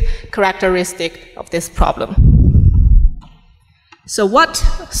specific characteristic of this problem. So what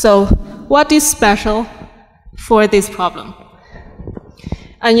is special for this problem?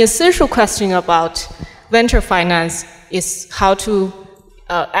 An essential question about venture finance is how to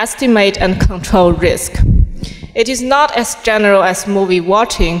estimate and control risk. It is not as general as movie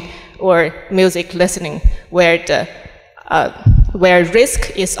watching or music listening, where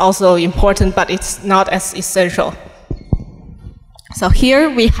risk is also important, but it's not as essential. So here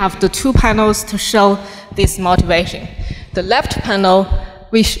we have the 2 panels to show this motivation. The left panel,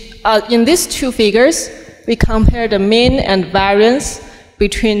 in these 2 figures, we compare the mean and variance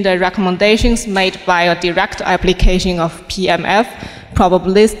between the recommendations made by a direct application of PMF,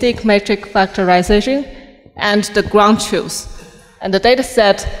 probabilistic matrix factorization, and the ground truth. And the data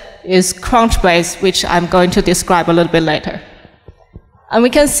set is Crunchbase, which I'm going to describe a little bit later. And we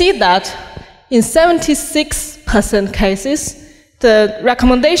can see that in 76% cases, the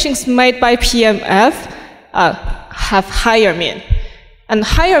recommendations made by PMF have higher mean. And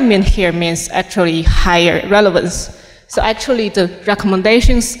higher mean here means actually higher relevance. So actually the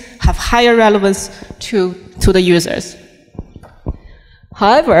recommendations have higher relevance to the users.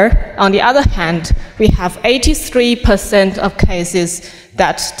 However, on the other hand, we have 83% of cases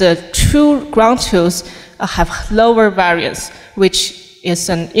that the true ground truth have lower variance, which is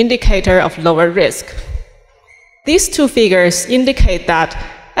an indicator of lower risk. These two figures indicate that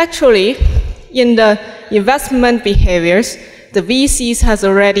actually in the investment behaviors, the VCs has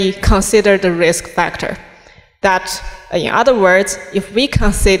already considered the risk factor. That, in other words, if we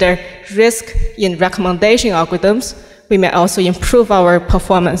consider risk in recommendation algorithms, we may also improve our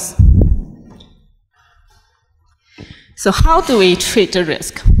performance. So how do we treat the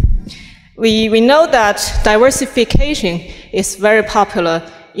risk? We know that diversification is very popular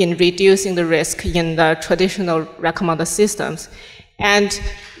in reducing the risk in the traditional recommender systems. And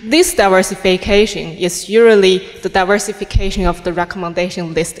this diversification is usually the diversification of the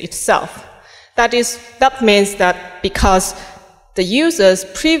recommendation list itself. That means that because the user's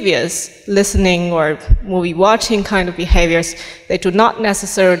previous listening or movie watching kind of behaviors, they do not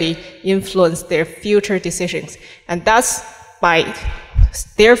necessarily influence their future decisions. And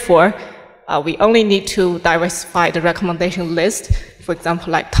therefore, we only need to diversify the recommendation list, for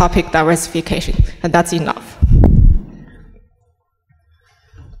example, like topic diversification, and that's enough.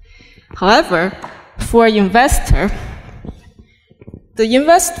 However, for an investor, the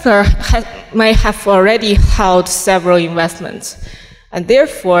investor may have already held several investments, and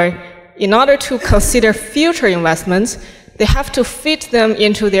therefore, in order to consider future investments, they have to fit them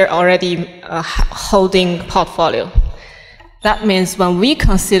into their already holding portfolio. That means when we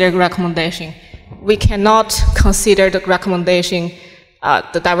consider recommendation, we cannot consider the recommendation,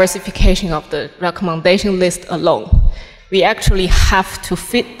 the diversification of the recommendation list alone. We actually have to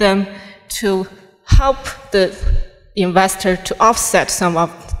fit them to help the investor to offset some of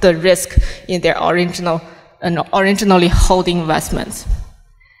the risk in their originally holding investments.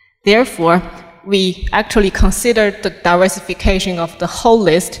 Therefore, we actually consider the diversification of the whole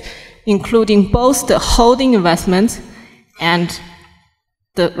list, including both the holding investments and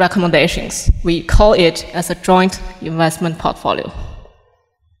the recommendations. We call it as a joint investment portfolio.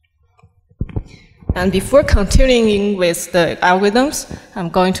 And before continuing with the algorithms, I'm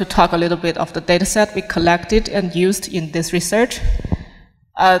going to talk a little bit of the data set we collected and used in this research.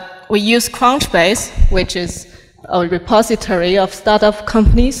 We use Crunchbase, which is a repository of startup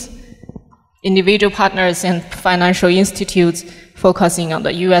companies, individual partners, and financial institutes focusing on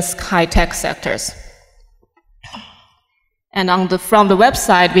the US high-tech sectors. And from the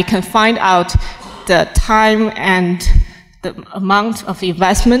website, we can find out the time and the amount of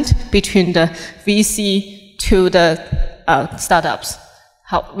investment between the VC to the startups.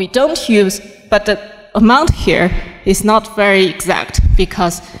 We don't use, but the amount here is not very exact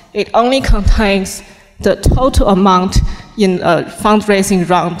because it only contains the total amount in a fundraising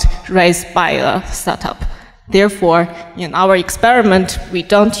round raised by a startup. Therefore, in our experiment, we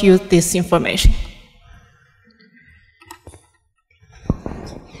don't use this information.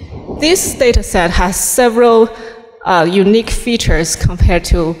 This data set has several unique features compared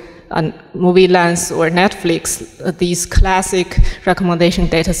to Movie Lens or Netflix, these classic recommendation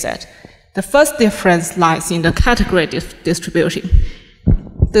data set. The first difference lies in the category distribution.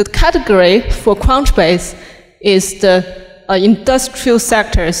 The category for Crunchbase is the industrial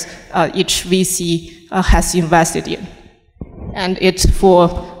sectors each VC has invested in. And it's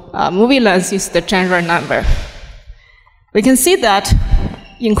for Movie Lens is the general number. We can see that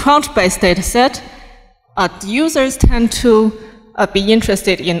in Crunchbase dataset, the users tend to be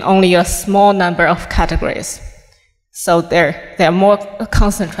interested in only a small number of categories. So they're more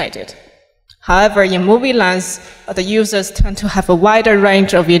concentrated. However, in Movie Lens, the users tend to have a wider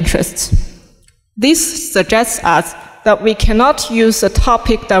range of interests. This suggests us that we cannot use a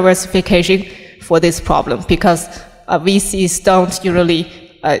topic diversification for this problem because VCs don't usually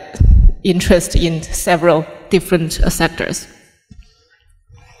interest in several different sectors.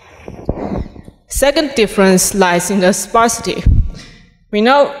 Second difference lies in the sparsity. We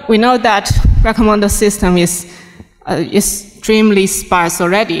know that recommender system is extremely sparse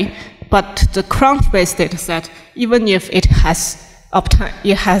already, but the Crunchbase dataset, even if it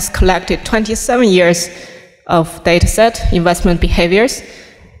has collected 27 years of dataset investment behaviors,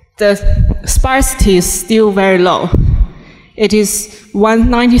 the sparsity is still very low. It is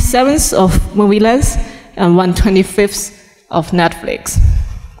 1/97th of Movie Lens and 1/25th of Netflix.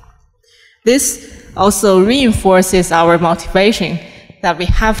 This also reinforces our motivation that we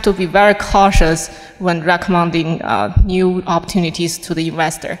have to be very cautious when recommending new opportunities to the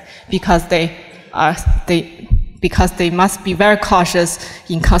investor because they must be very cautious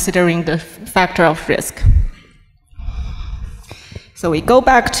in considering the factor of risk. So we go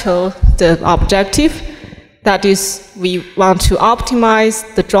back to the objective. That is, we want to optimize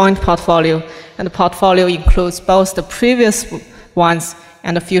the joint portfolio, and the portfolio includes both the previous ones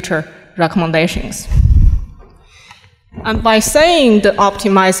and the future recommendations. And by saying the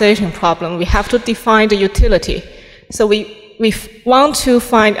optimization problem, we have to define the utility. So we want to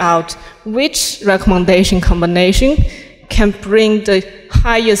find out which recommendation combination can bring the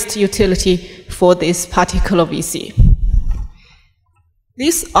highest utility for this particular VC.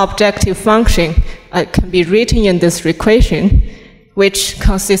 This objective function can be written in this equation, which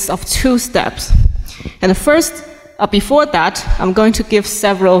consists of 2 steps. And first, before that, I'm going to give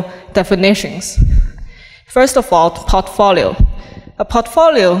several definitions. First of all, portfolio. A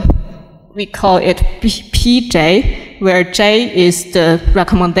portfolio, we call it PJ, where J is the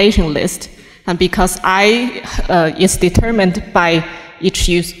recommendation list. And because I is determined by each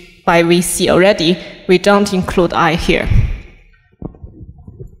use by VC already, we don't include I here.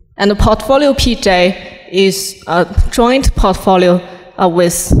 And the portfolio PJ is a joint portfolio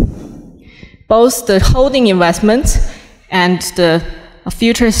with both the holding investments and the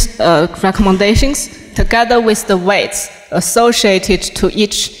futures recommendations, together with the weights associated to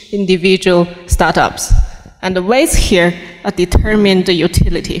each individual startups. And the weights here determine the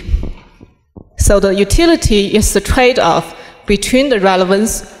utility. So the utility is the trade-off between the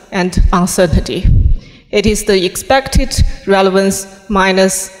relevance and uncertainty. It is the expected relevance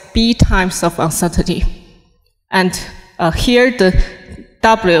minus B times of uncertainty. And here the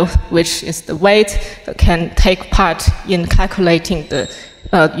W, which is the weight, can take part in calculating the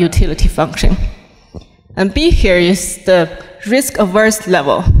utility function. And B here is the risk-averse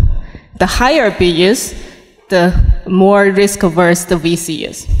level. The higher B is, the more risk-averse the VC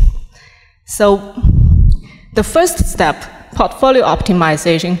is. So the first step, portfolio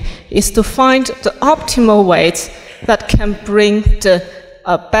optimization, is to find the optimal weights that can bring the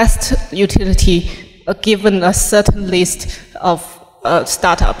best utility given a certain list of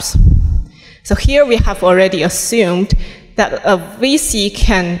startups. So here we have already assumed that a VC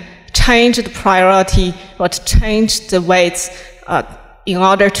can change the priority or change the weights in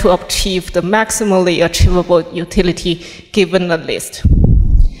order to achieve the maximally achievable utility given a list.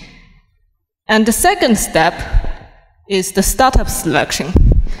 And the second step is the startup selection.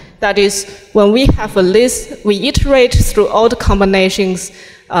 That is, when we have a list, we iterate through all the combinations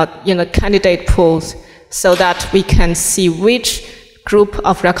in the candidate pools so that we can see which group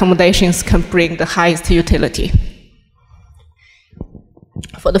of recommendations can bring the highest utility.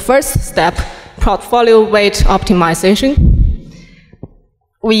 For the first step, portfolio weight optimization,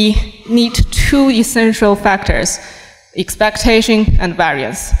 we need 2 essential factors, expectation and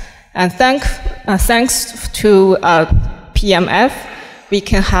variance. And thanks to PMF, we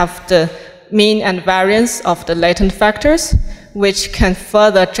can have the mean and variance of the latent factors, which can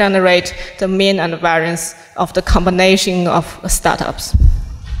further generate the mean and variance of the combination of startups.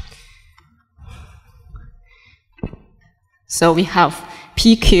 So we have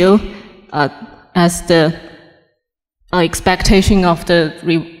PQ as the expectation of the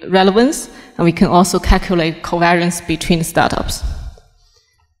relevance, and we can also calculate covariance between startups.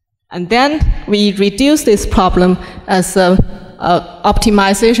 And then we reduce this problem as an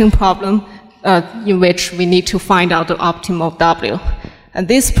optimization problem in which we need to find out the optimal W. And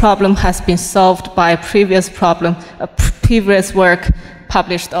this problem has been solved by a previous problem, a previous work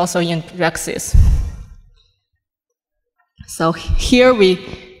published also in RecSys. So here we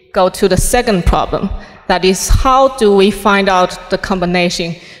go to the second problem. That is, how do we find out the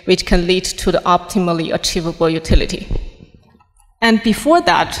combination which can lead to the optimally achievable utility? And before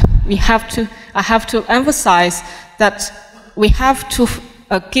that, I have to emphasize that we have to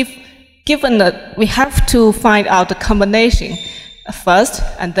we have to find out the combination first,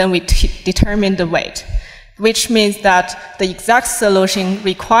 and then we determine the weight, which means that the exact solution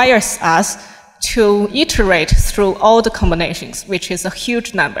requires us to iterate through all the combinations, which is a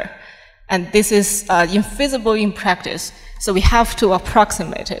huge number. And this is infeasible in practice, so we have to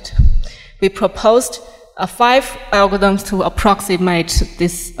approximate it. We proposed 5 algorithms to approximate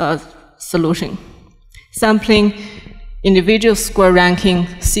this solution: sampling, individual score ranking,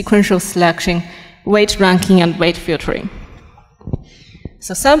 sequential selection, weight ranking, and weight filtering.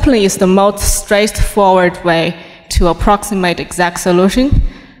 So sampling is the most straightforward way to approximate exact solution.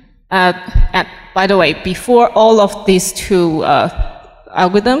 And by the way, before all of these 2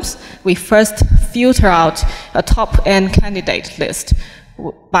 algorithms, we first filter out a top-end candidate list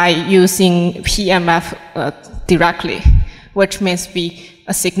by using PMF directly, which means we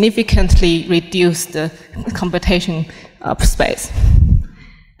significantly reduce the computation space.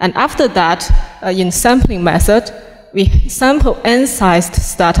 And after that, in sampling method, we sample n-sized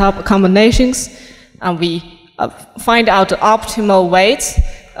startup combinations, and we find out the optimal weights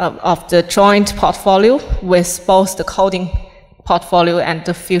of the joint portfolio with both the coding portfolio and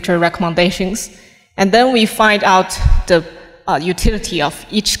the future recommendations. And then we find out the utility of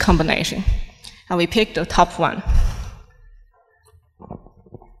each combination. And we pick the top one.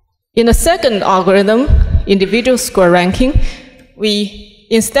 In the second algorithm, individual score ranking, we,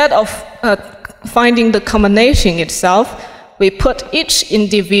 instead of finding the combination itself, we put each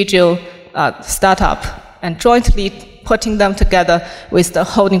individual startup and jointly putting them together with the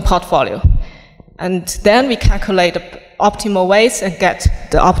holding portfolio. And then we calculate the optimal weights and get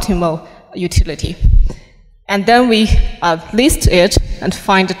the optimal utility. And then we list it and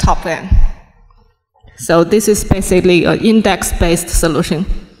find the top n. So this is basically an index-based solution.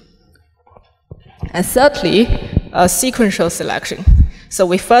 And thirdly, a sequential selection. So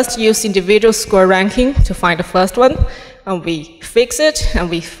we first use individual score ranking to find the first one, and we fix it, and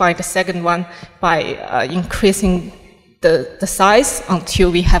we find the second one by increasing the size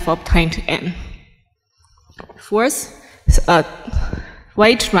until we have obtained n. Fourth,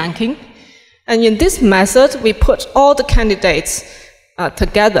 weight ranking. And in this method, we put all the candidates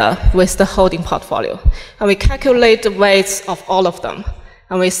together with the holding portfolio. And we calculate the weights of all of them.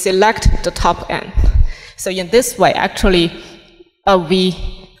 And we select the top n. So in this way, actually, we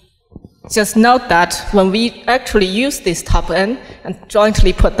just note that when we actually use this top n and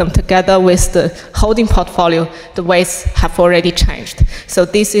jointly put them together with the holding portfolio, the weights have already changed. So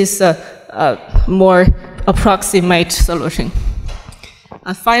this is a more approximate solution.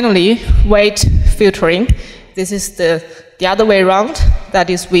 And finally, weight filtering. This is the other way around.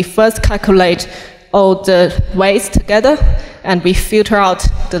 That is, we first calculate all the weights together, and we filter out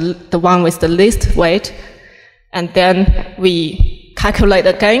the one with the least weight, and then we calculate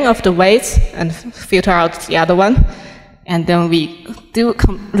again of the weights and filter out the other one, and then we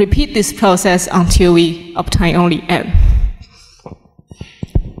repeat this process until we obtain only n.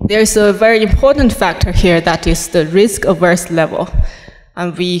 There's a very important factor here, that is the risk-averse level.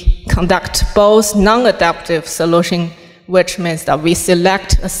 And we conduct both non-adaptive solution, which means that we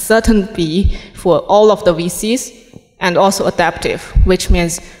select a certain B for all of the VCs, and also adaptive, which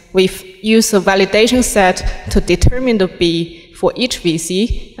means we use a validation set to determine the B for each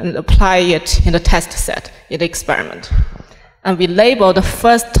VC and apply it in the test set in the experiment. And we label the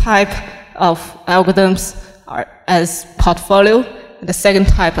first type of algorithms as portfolio, and the second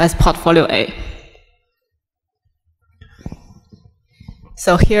type as portfolio A.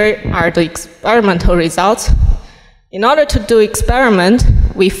 So here are the experimental results. In order to do experiment,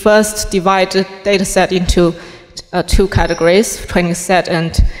 we first divide the data set into two categories, training set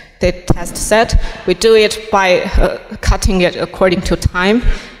and the test set. We do it by cutting it according to time,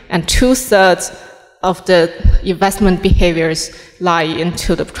 and 2/3 of the investment behaviors lie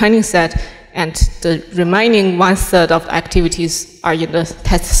into the training set, and the remaining 1/3 of the activities are in the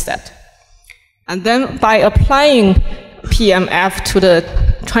test set. And then by applying PMF to the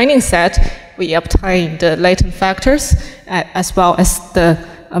training set, we obtain the latent factors as well as the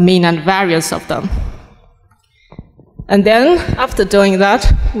mean and variance of them. And then, after doing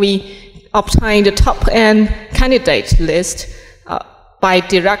that, we obtain the top n candidate list by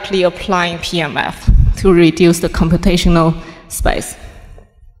directly applying PMF to reduce the computational space.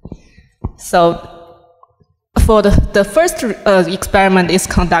 So, for the first experiment is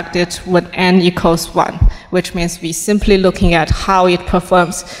conducted when n equals 1, which means we simply looking at how it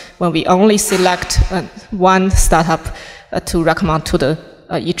performs when we only select one startup to recommend to the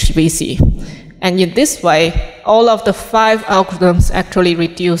each VC. And in this way, all of the 5 algorithms actually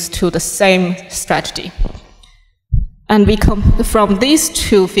reduce to the same strategy. And we come from these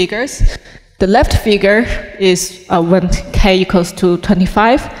two figures. The left figure is when k equals to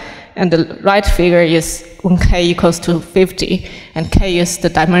 25, and the right figure is when k equals to 50, and k is the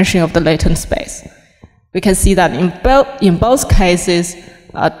dimension of the latent space. We can see that in both cases,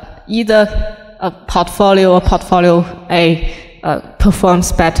 either a portfolio or portfolio A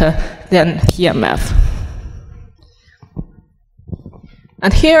performs better than PMF.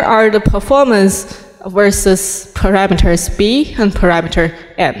 And here are the performance versus parameters B and parameter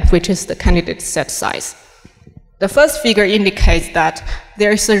N, which is the candidate set size. The first figure indicates that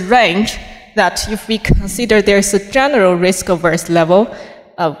there is a range that if we consider there is a general risk-averse level,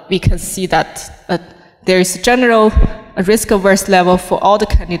 we can see that there is a general risk-averse level for all the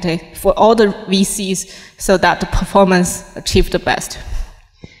candidates, for all the VCs, so that the performance achieved the best.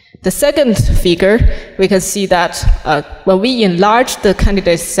 The second figure, we can see that when we enlarge the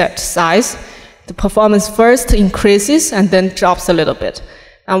candidate set size, the performance first increases and then drops a little bit.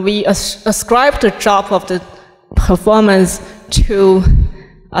 And we ascribe the drop of the performance to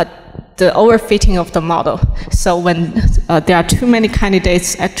the overfitting of the model. So when there are too many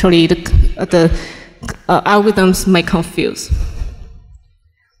candidates, actually the algorithms may confuse.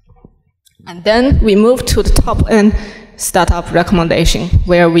 And then we move to the top-end startup recommendation,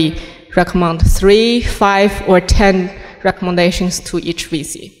 where we recommend 3, 5, or 10 recommendations to each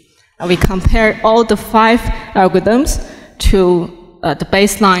VC. And we compare all the 5 algorithms to the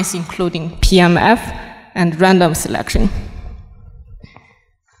baselines, including PMF and random selection.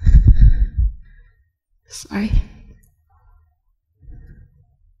 Sorry.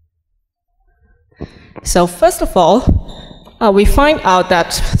 So first of all, we find out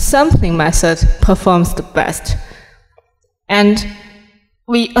that sampling method performs the best. And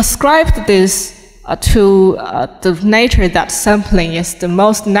we ascribed this to the nature that sampling is the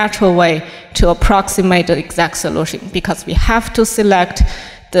most natural way to approximate the exact solution, because we have to select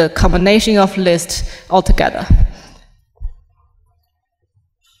the combination of lists altogether.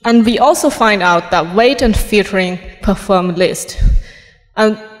 And we also find out that weight and filtering perform least.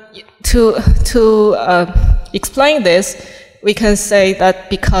 And to explain this, we can say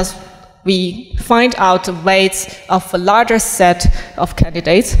that because we find out the weights of a larger set of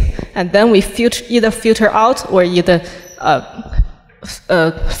candidates, and then we either filter out or either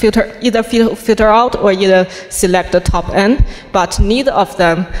filter out or either select the top end, but neither of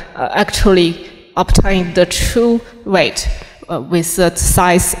them actually obtain the true weight with the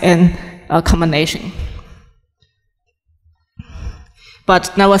size and combination.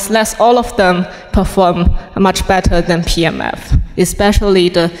 But nevertheless, all of them perform much better than PMF, especially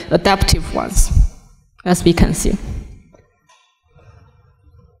the adaptive ones, as we can see.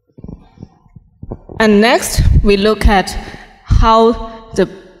 And next, we look at how the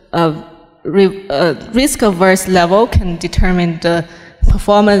risk-averse level can determine the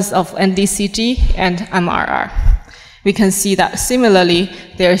performance of NDCG and MRR. We can see that similarly,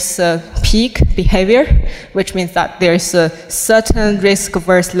 there's a peak behavior, which means that there's a certain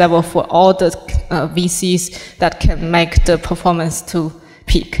risk-averse level for all the VCs that can make the performance to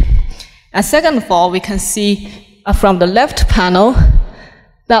peak. And second of all, we can see from the left panel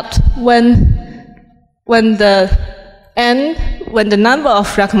that when the number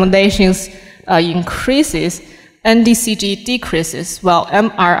of recommendations increases, NDCG decreases while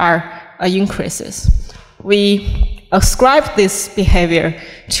MRR increases. We ascribe this behavior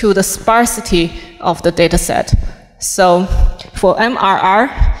to the sparsity of the data set. So for MRR,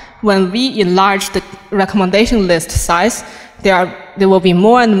 when we enlarge the recommendation list size, there will be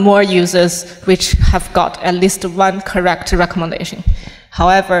more and more users which have got at least one correct recommendation.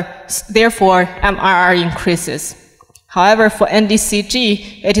 However, therefore, MRR increases. However, for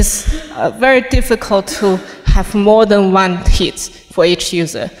NDCG, it is very difficult to have more than one hit for each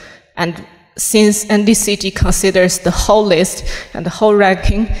user. And since NDCG considers the whole list and the whole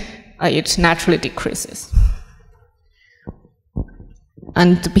ranking, it naturally decreases.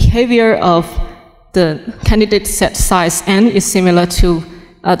 And the behavior of the candidate set size n is similar to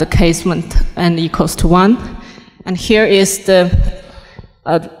the case when n equals to 1. And here is the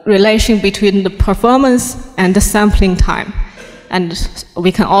relation between the performance and the sampling time. And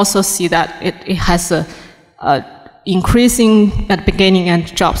we can also see that it has a increasing at the beginning and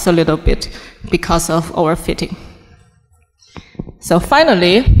drops a little bit because of overfitting. So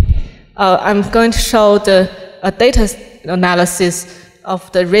finally, I'm going to show the data analysis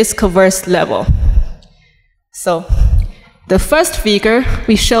of the risk-averse level. So the first figure,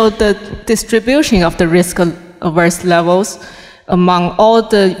 we show the distribution of the risk-averse levels among all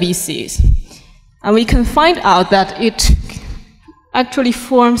the VCs. And we can find out that it actually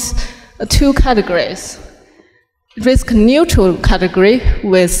forms 2 categories. Risk-neutral category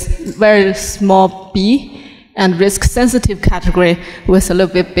with very small b, and risk-sensitive category with a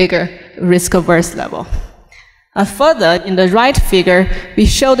little bit bigger risk-averse level. Further, in the right figure, we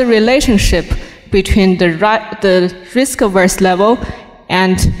show the relationship between the risk-averse level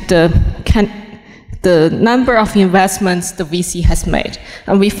and the number of investments the VC has made.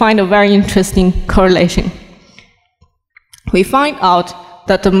 And we find a very interesting correlation. We find out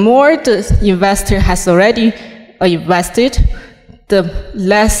that the more the investor has already invested, the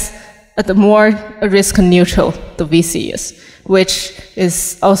more risk-neutral the VC is, which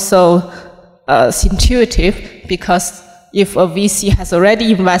is also intuitive, because if a VC has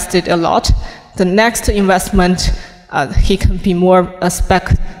already invested a lot, the next investment, he can be more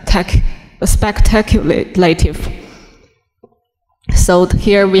speculative. So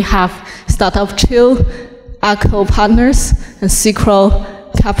here we have Startup Chill, Echo Partners, and Sequel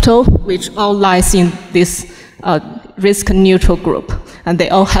Capital, which all lies in this risk-neutral group, and they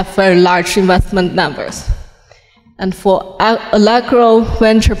all have very large investment numbers. And for Allegro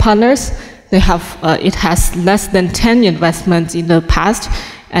Venture Partners, they have it has less than 10 investments in the past,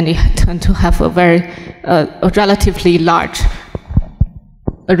 and it tend to have a very relatively large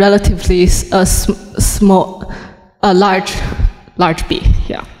a relatively small, large B.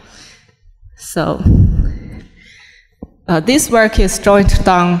 Yeah. So this work is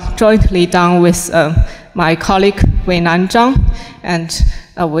jointly done with my colleague Weinan Zhang, and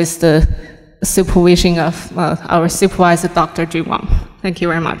with the supervision of our supervisor, Dr. Jun Wang. Thank you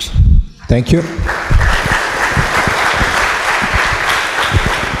very much. Thank you.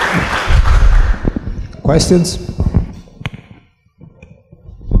 Questions?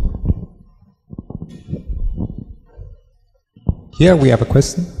 Here we have a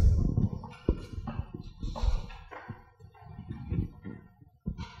question.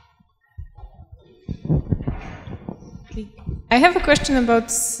 I have a question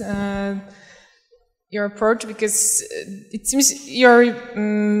about your approach, because it seems you're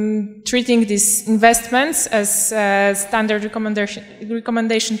treating these investments as standard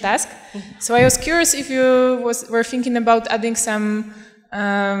recommendation task. So I was curious if you were thinking about adding some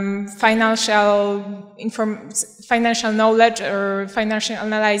financial knowledge or financial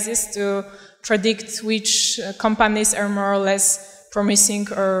analysis to predict which companies are more or less promising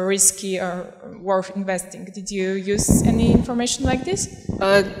or risky or worth investing. Did you use any information like this?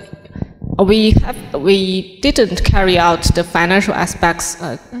 We didn't carry out the financial aspects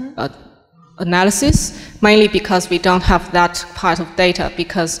analysis, mainly because we don't have that part of data,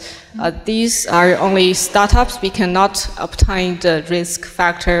 because these are only startups. We cannot obtain the risk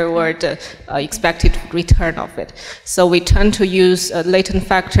factor or the expected return of it. So we tend to use a latent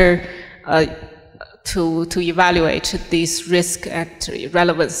factor to evaluate these risk and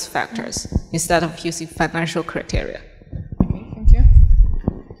relevance factors instead of using financial criteria. Okay, thank you.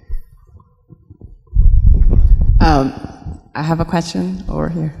 I have a question over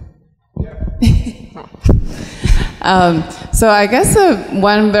here. So I guess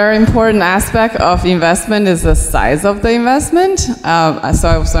one very important aspect of investment is the size of the investment. So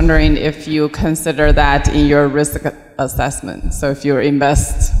I was wondering if you consider that in your risk assessment. So if you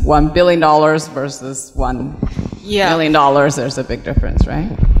invest $1 billion versus $1 million, there's a big difference,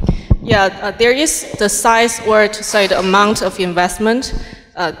 right? Yeah, there is the size, or to say the amount of investment.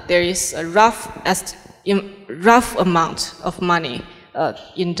 There is a rough amount of money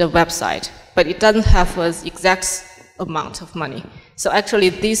in the website, but it doesn't have an exact amount of money. So actually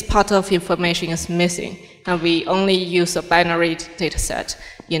this part of information is missing, and we only use a binary data set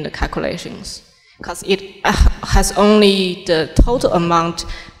in the calculations, because it has only the total amount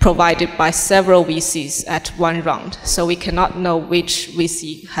provided by several VCs at one round. So we cannot know which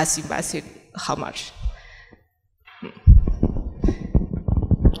VC has invested how much.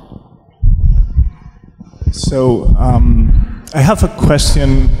 So I have a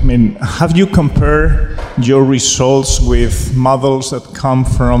question. I mean, have you compared your results with models that come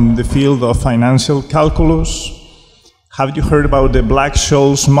from the field of financial calculus? Have you heard about the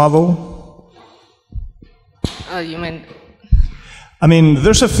Black-Scholes model? You mean? I mean,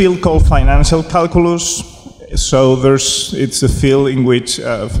 there's a field called financial calculus. So it's a field in which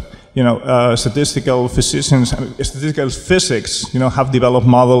statistical physicians, statistical physics, have developed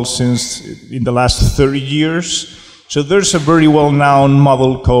models since in the last 30 years. So there's a very well-known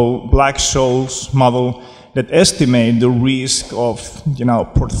model called Black-Scholes model that estimate the risk of,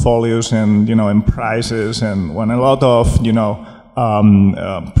 portfolios and, and prices, and when a lot of,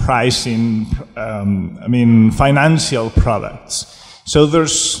 pricing, financial products. So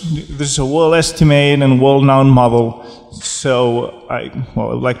there's a well-estimated and well-known model. So I'd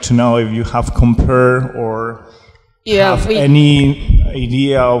like to know if you have compared or have any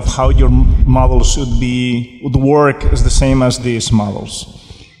idea of how your models would work as the same as these models.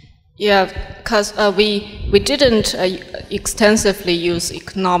 Yeah, because we didn't extensively use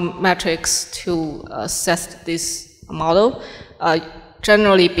econometrics to assess this model,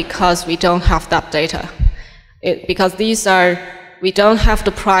 generally because we don't have that data. Because we don't have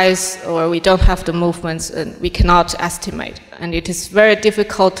the price, or we don't have the movements, and we cannot estimate. And it is very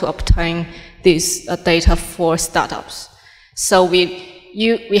difficult to obtain this data for startups. So we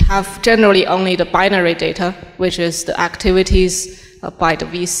have generally only the binary data, which is the activities by the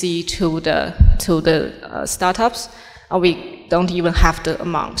VC to the startups, and we don't even have the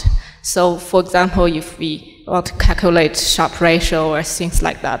amount. So for example, if we want to calculate Sharpe ratio or things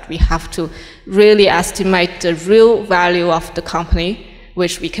like that, we have to really estimate the real value of the company,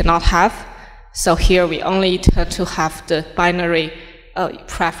 which we cannot have. So here we only tend to have the binary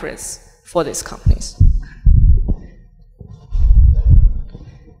preference for these companies.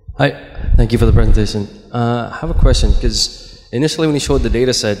 Hi, thank you for the presentation. I have a question, because initially when you showed the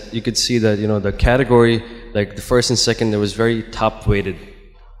data set, you could see that the category, like the first and second, there was very top weighted.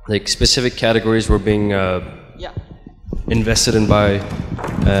 Like specific categories were being invested in by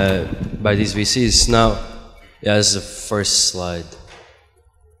by these VCs. Now, yeah, this is the first slide.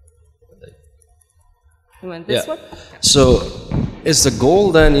 You want this one? So, is the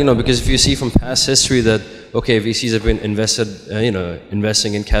goal then, because if you see from past history that, okay, VCs have been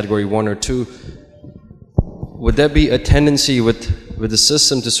investing in category 1 or 2, would there be a tendency with the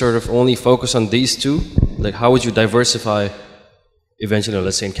system to sort of only focus on these two? Like, how would you diversify eventually,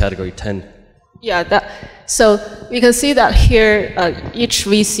 let's say in category 10? Yeah, so we can see that here, each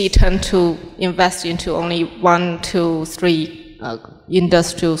VC tend to invest into only 1, 2, 3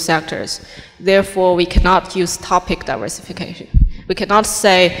 industrial sectors. Therefore, we cannot use topic diversification. We cannot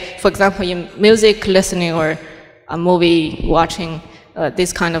say, for example, in music listening or a movie watching,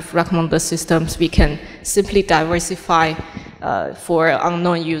 this kind of recommender systems, we can simply diversify for an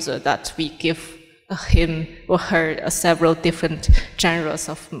unknown user that we give him or her several different genres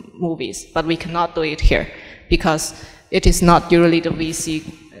of movies, but we cannot do it here because it is not usually the VC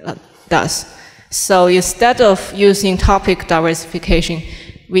does. So instead of using topic diversification,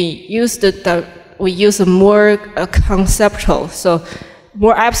 we use a more conceptual, so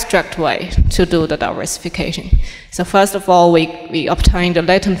more abstract way to do the diversification. So first of all, we obtain the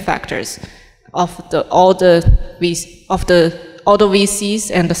latent factors of all the VCs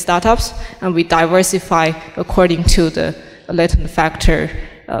and the startups, and we diversify according to the latent factor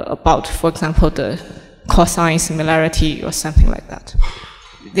about, for example, the cosine similarity or something like that.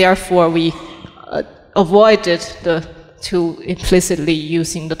 Therefore, we avoided to implicitly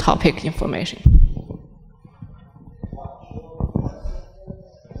using the topic information.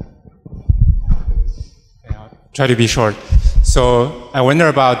 Try to be short. So I wonder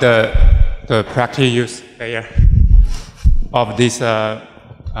about the practical use layer of this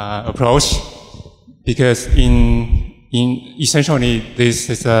approach, because essentially this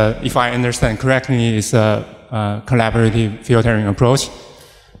is if I understand correctly, is a collaborative filtering approach.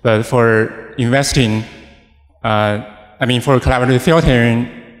 But for investing, for collaborative filtering,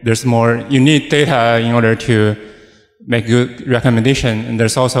 there's more. You need data in order to make good recommendation, and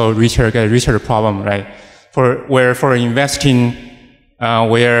there's also richer problem, right? For investing,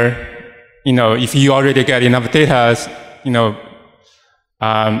 if you already get enough data,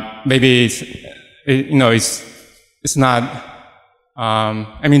 maybe it's not.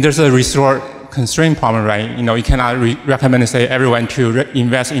 There's a resource constraint problem, right? You cannot recommend, say, everyone to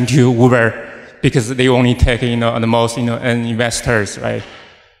invest into Uber because they only take, the most, investors, right?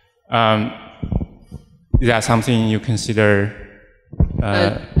 Is that something you consider?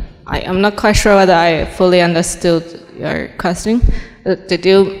 I'm not quite sure whether I fully understood your question. Did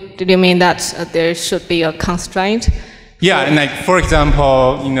you mean that there should be a constraint? Yeah, and for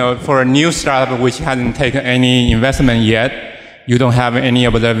example, for a new startup which hasn't taken any investment yet, you don't have any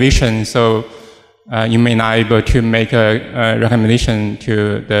observation, so you may not be able to make a recommendation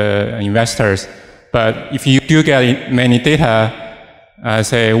to the investors. But if you do get many data,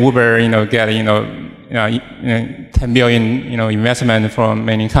 say Uber, get 10 billion, investment from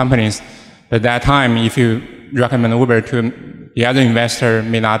many companies. At that time, if you recommend Uber to the other investor,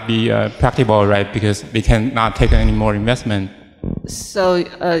 may not be practicable, right? Because they cannot take any more investment. So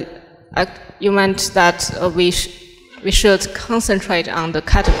you meant that we should concentrate on the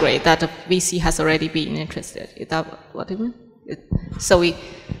category that the VC has already been interested. Is that what you mean?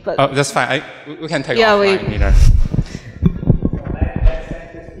 Oh, that's fine. We can take offline later.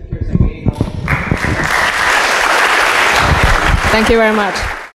 Thank you very much.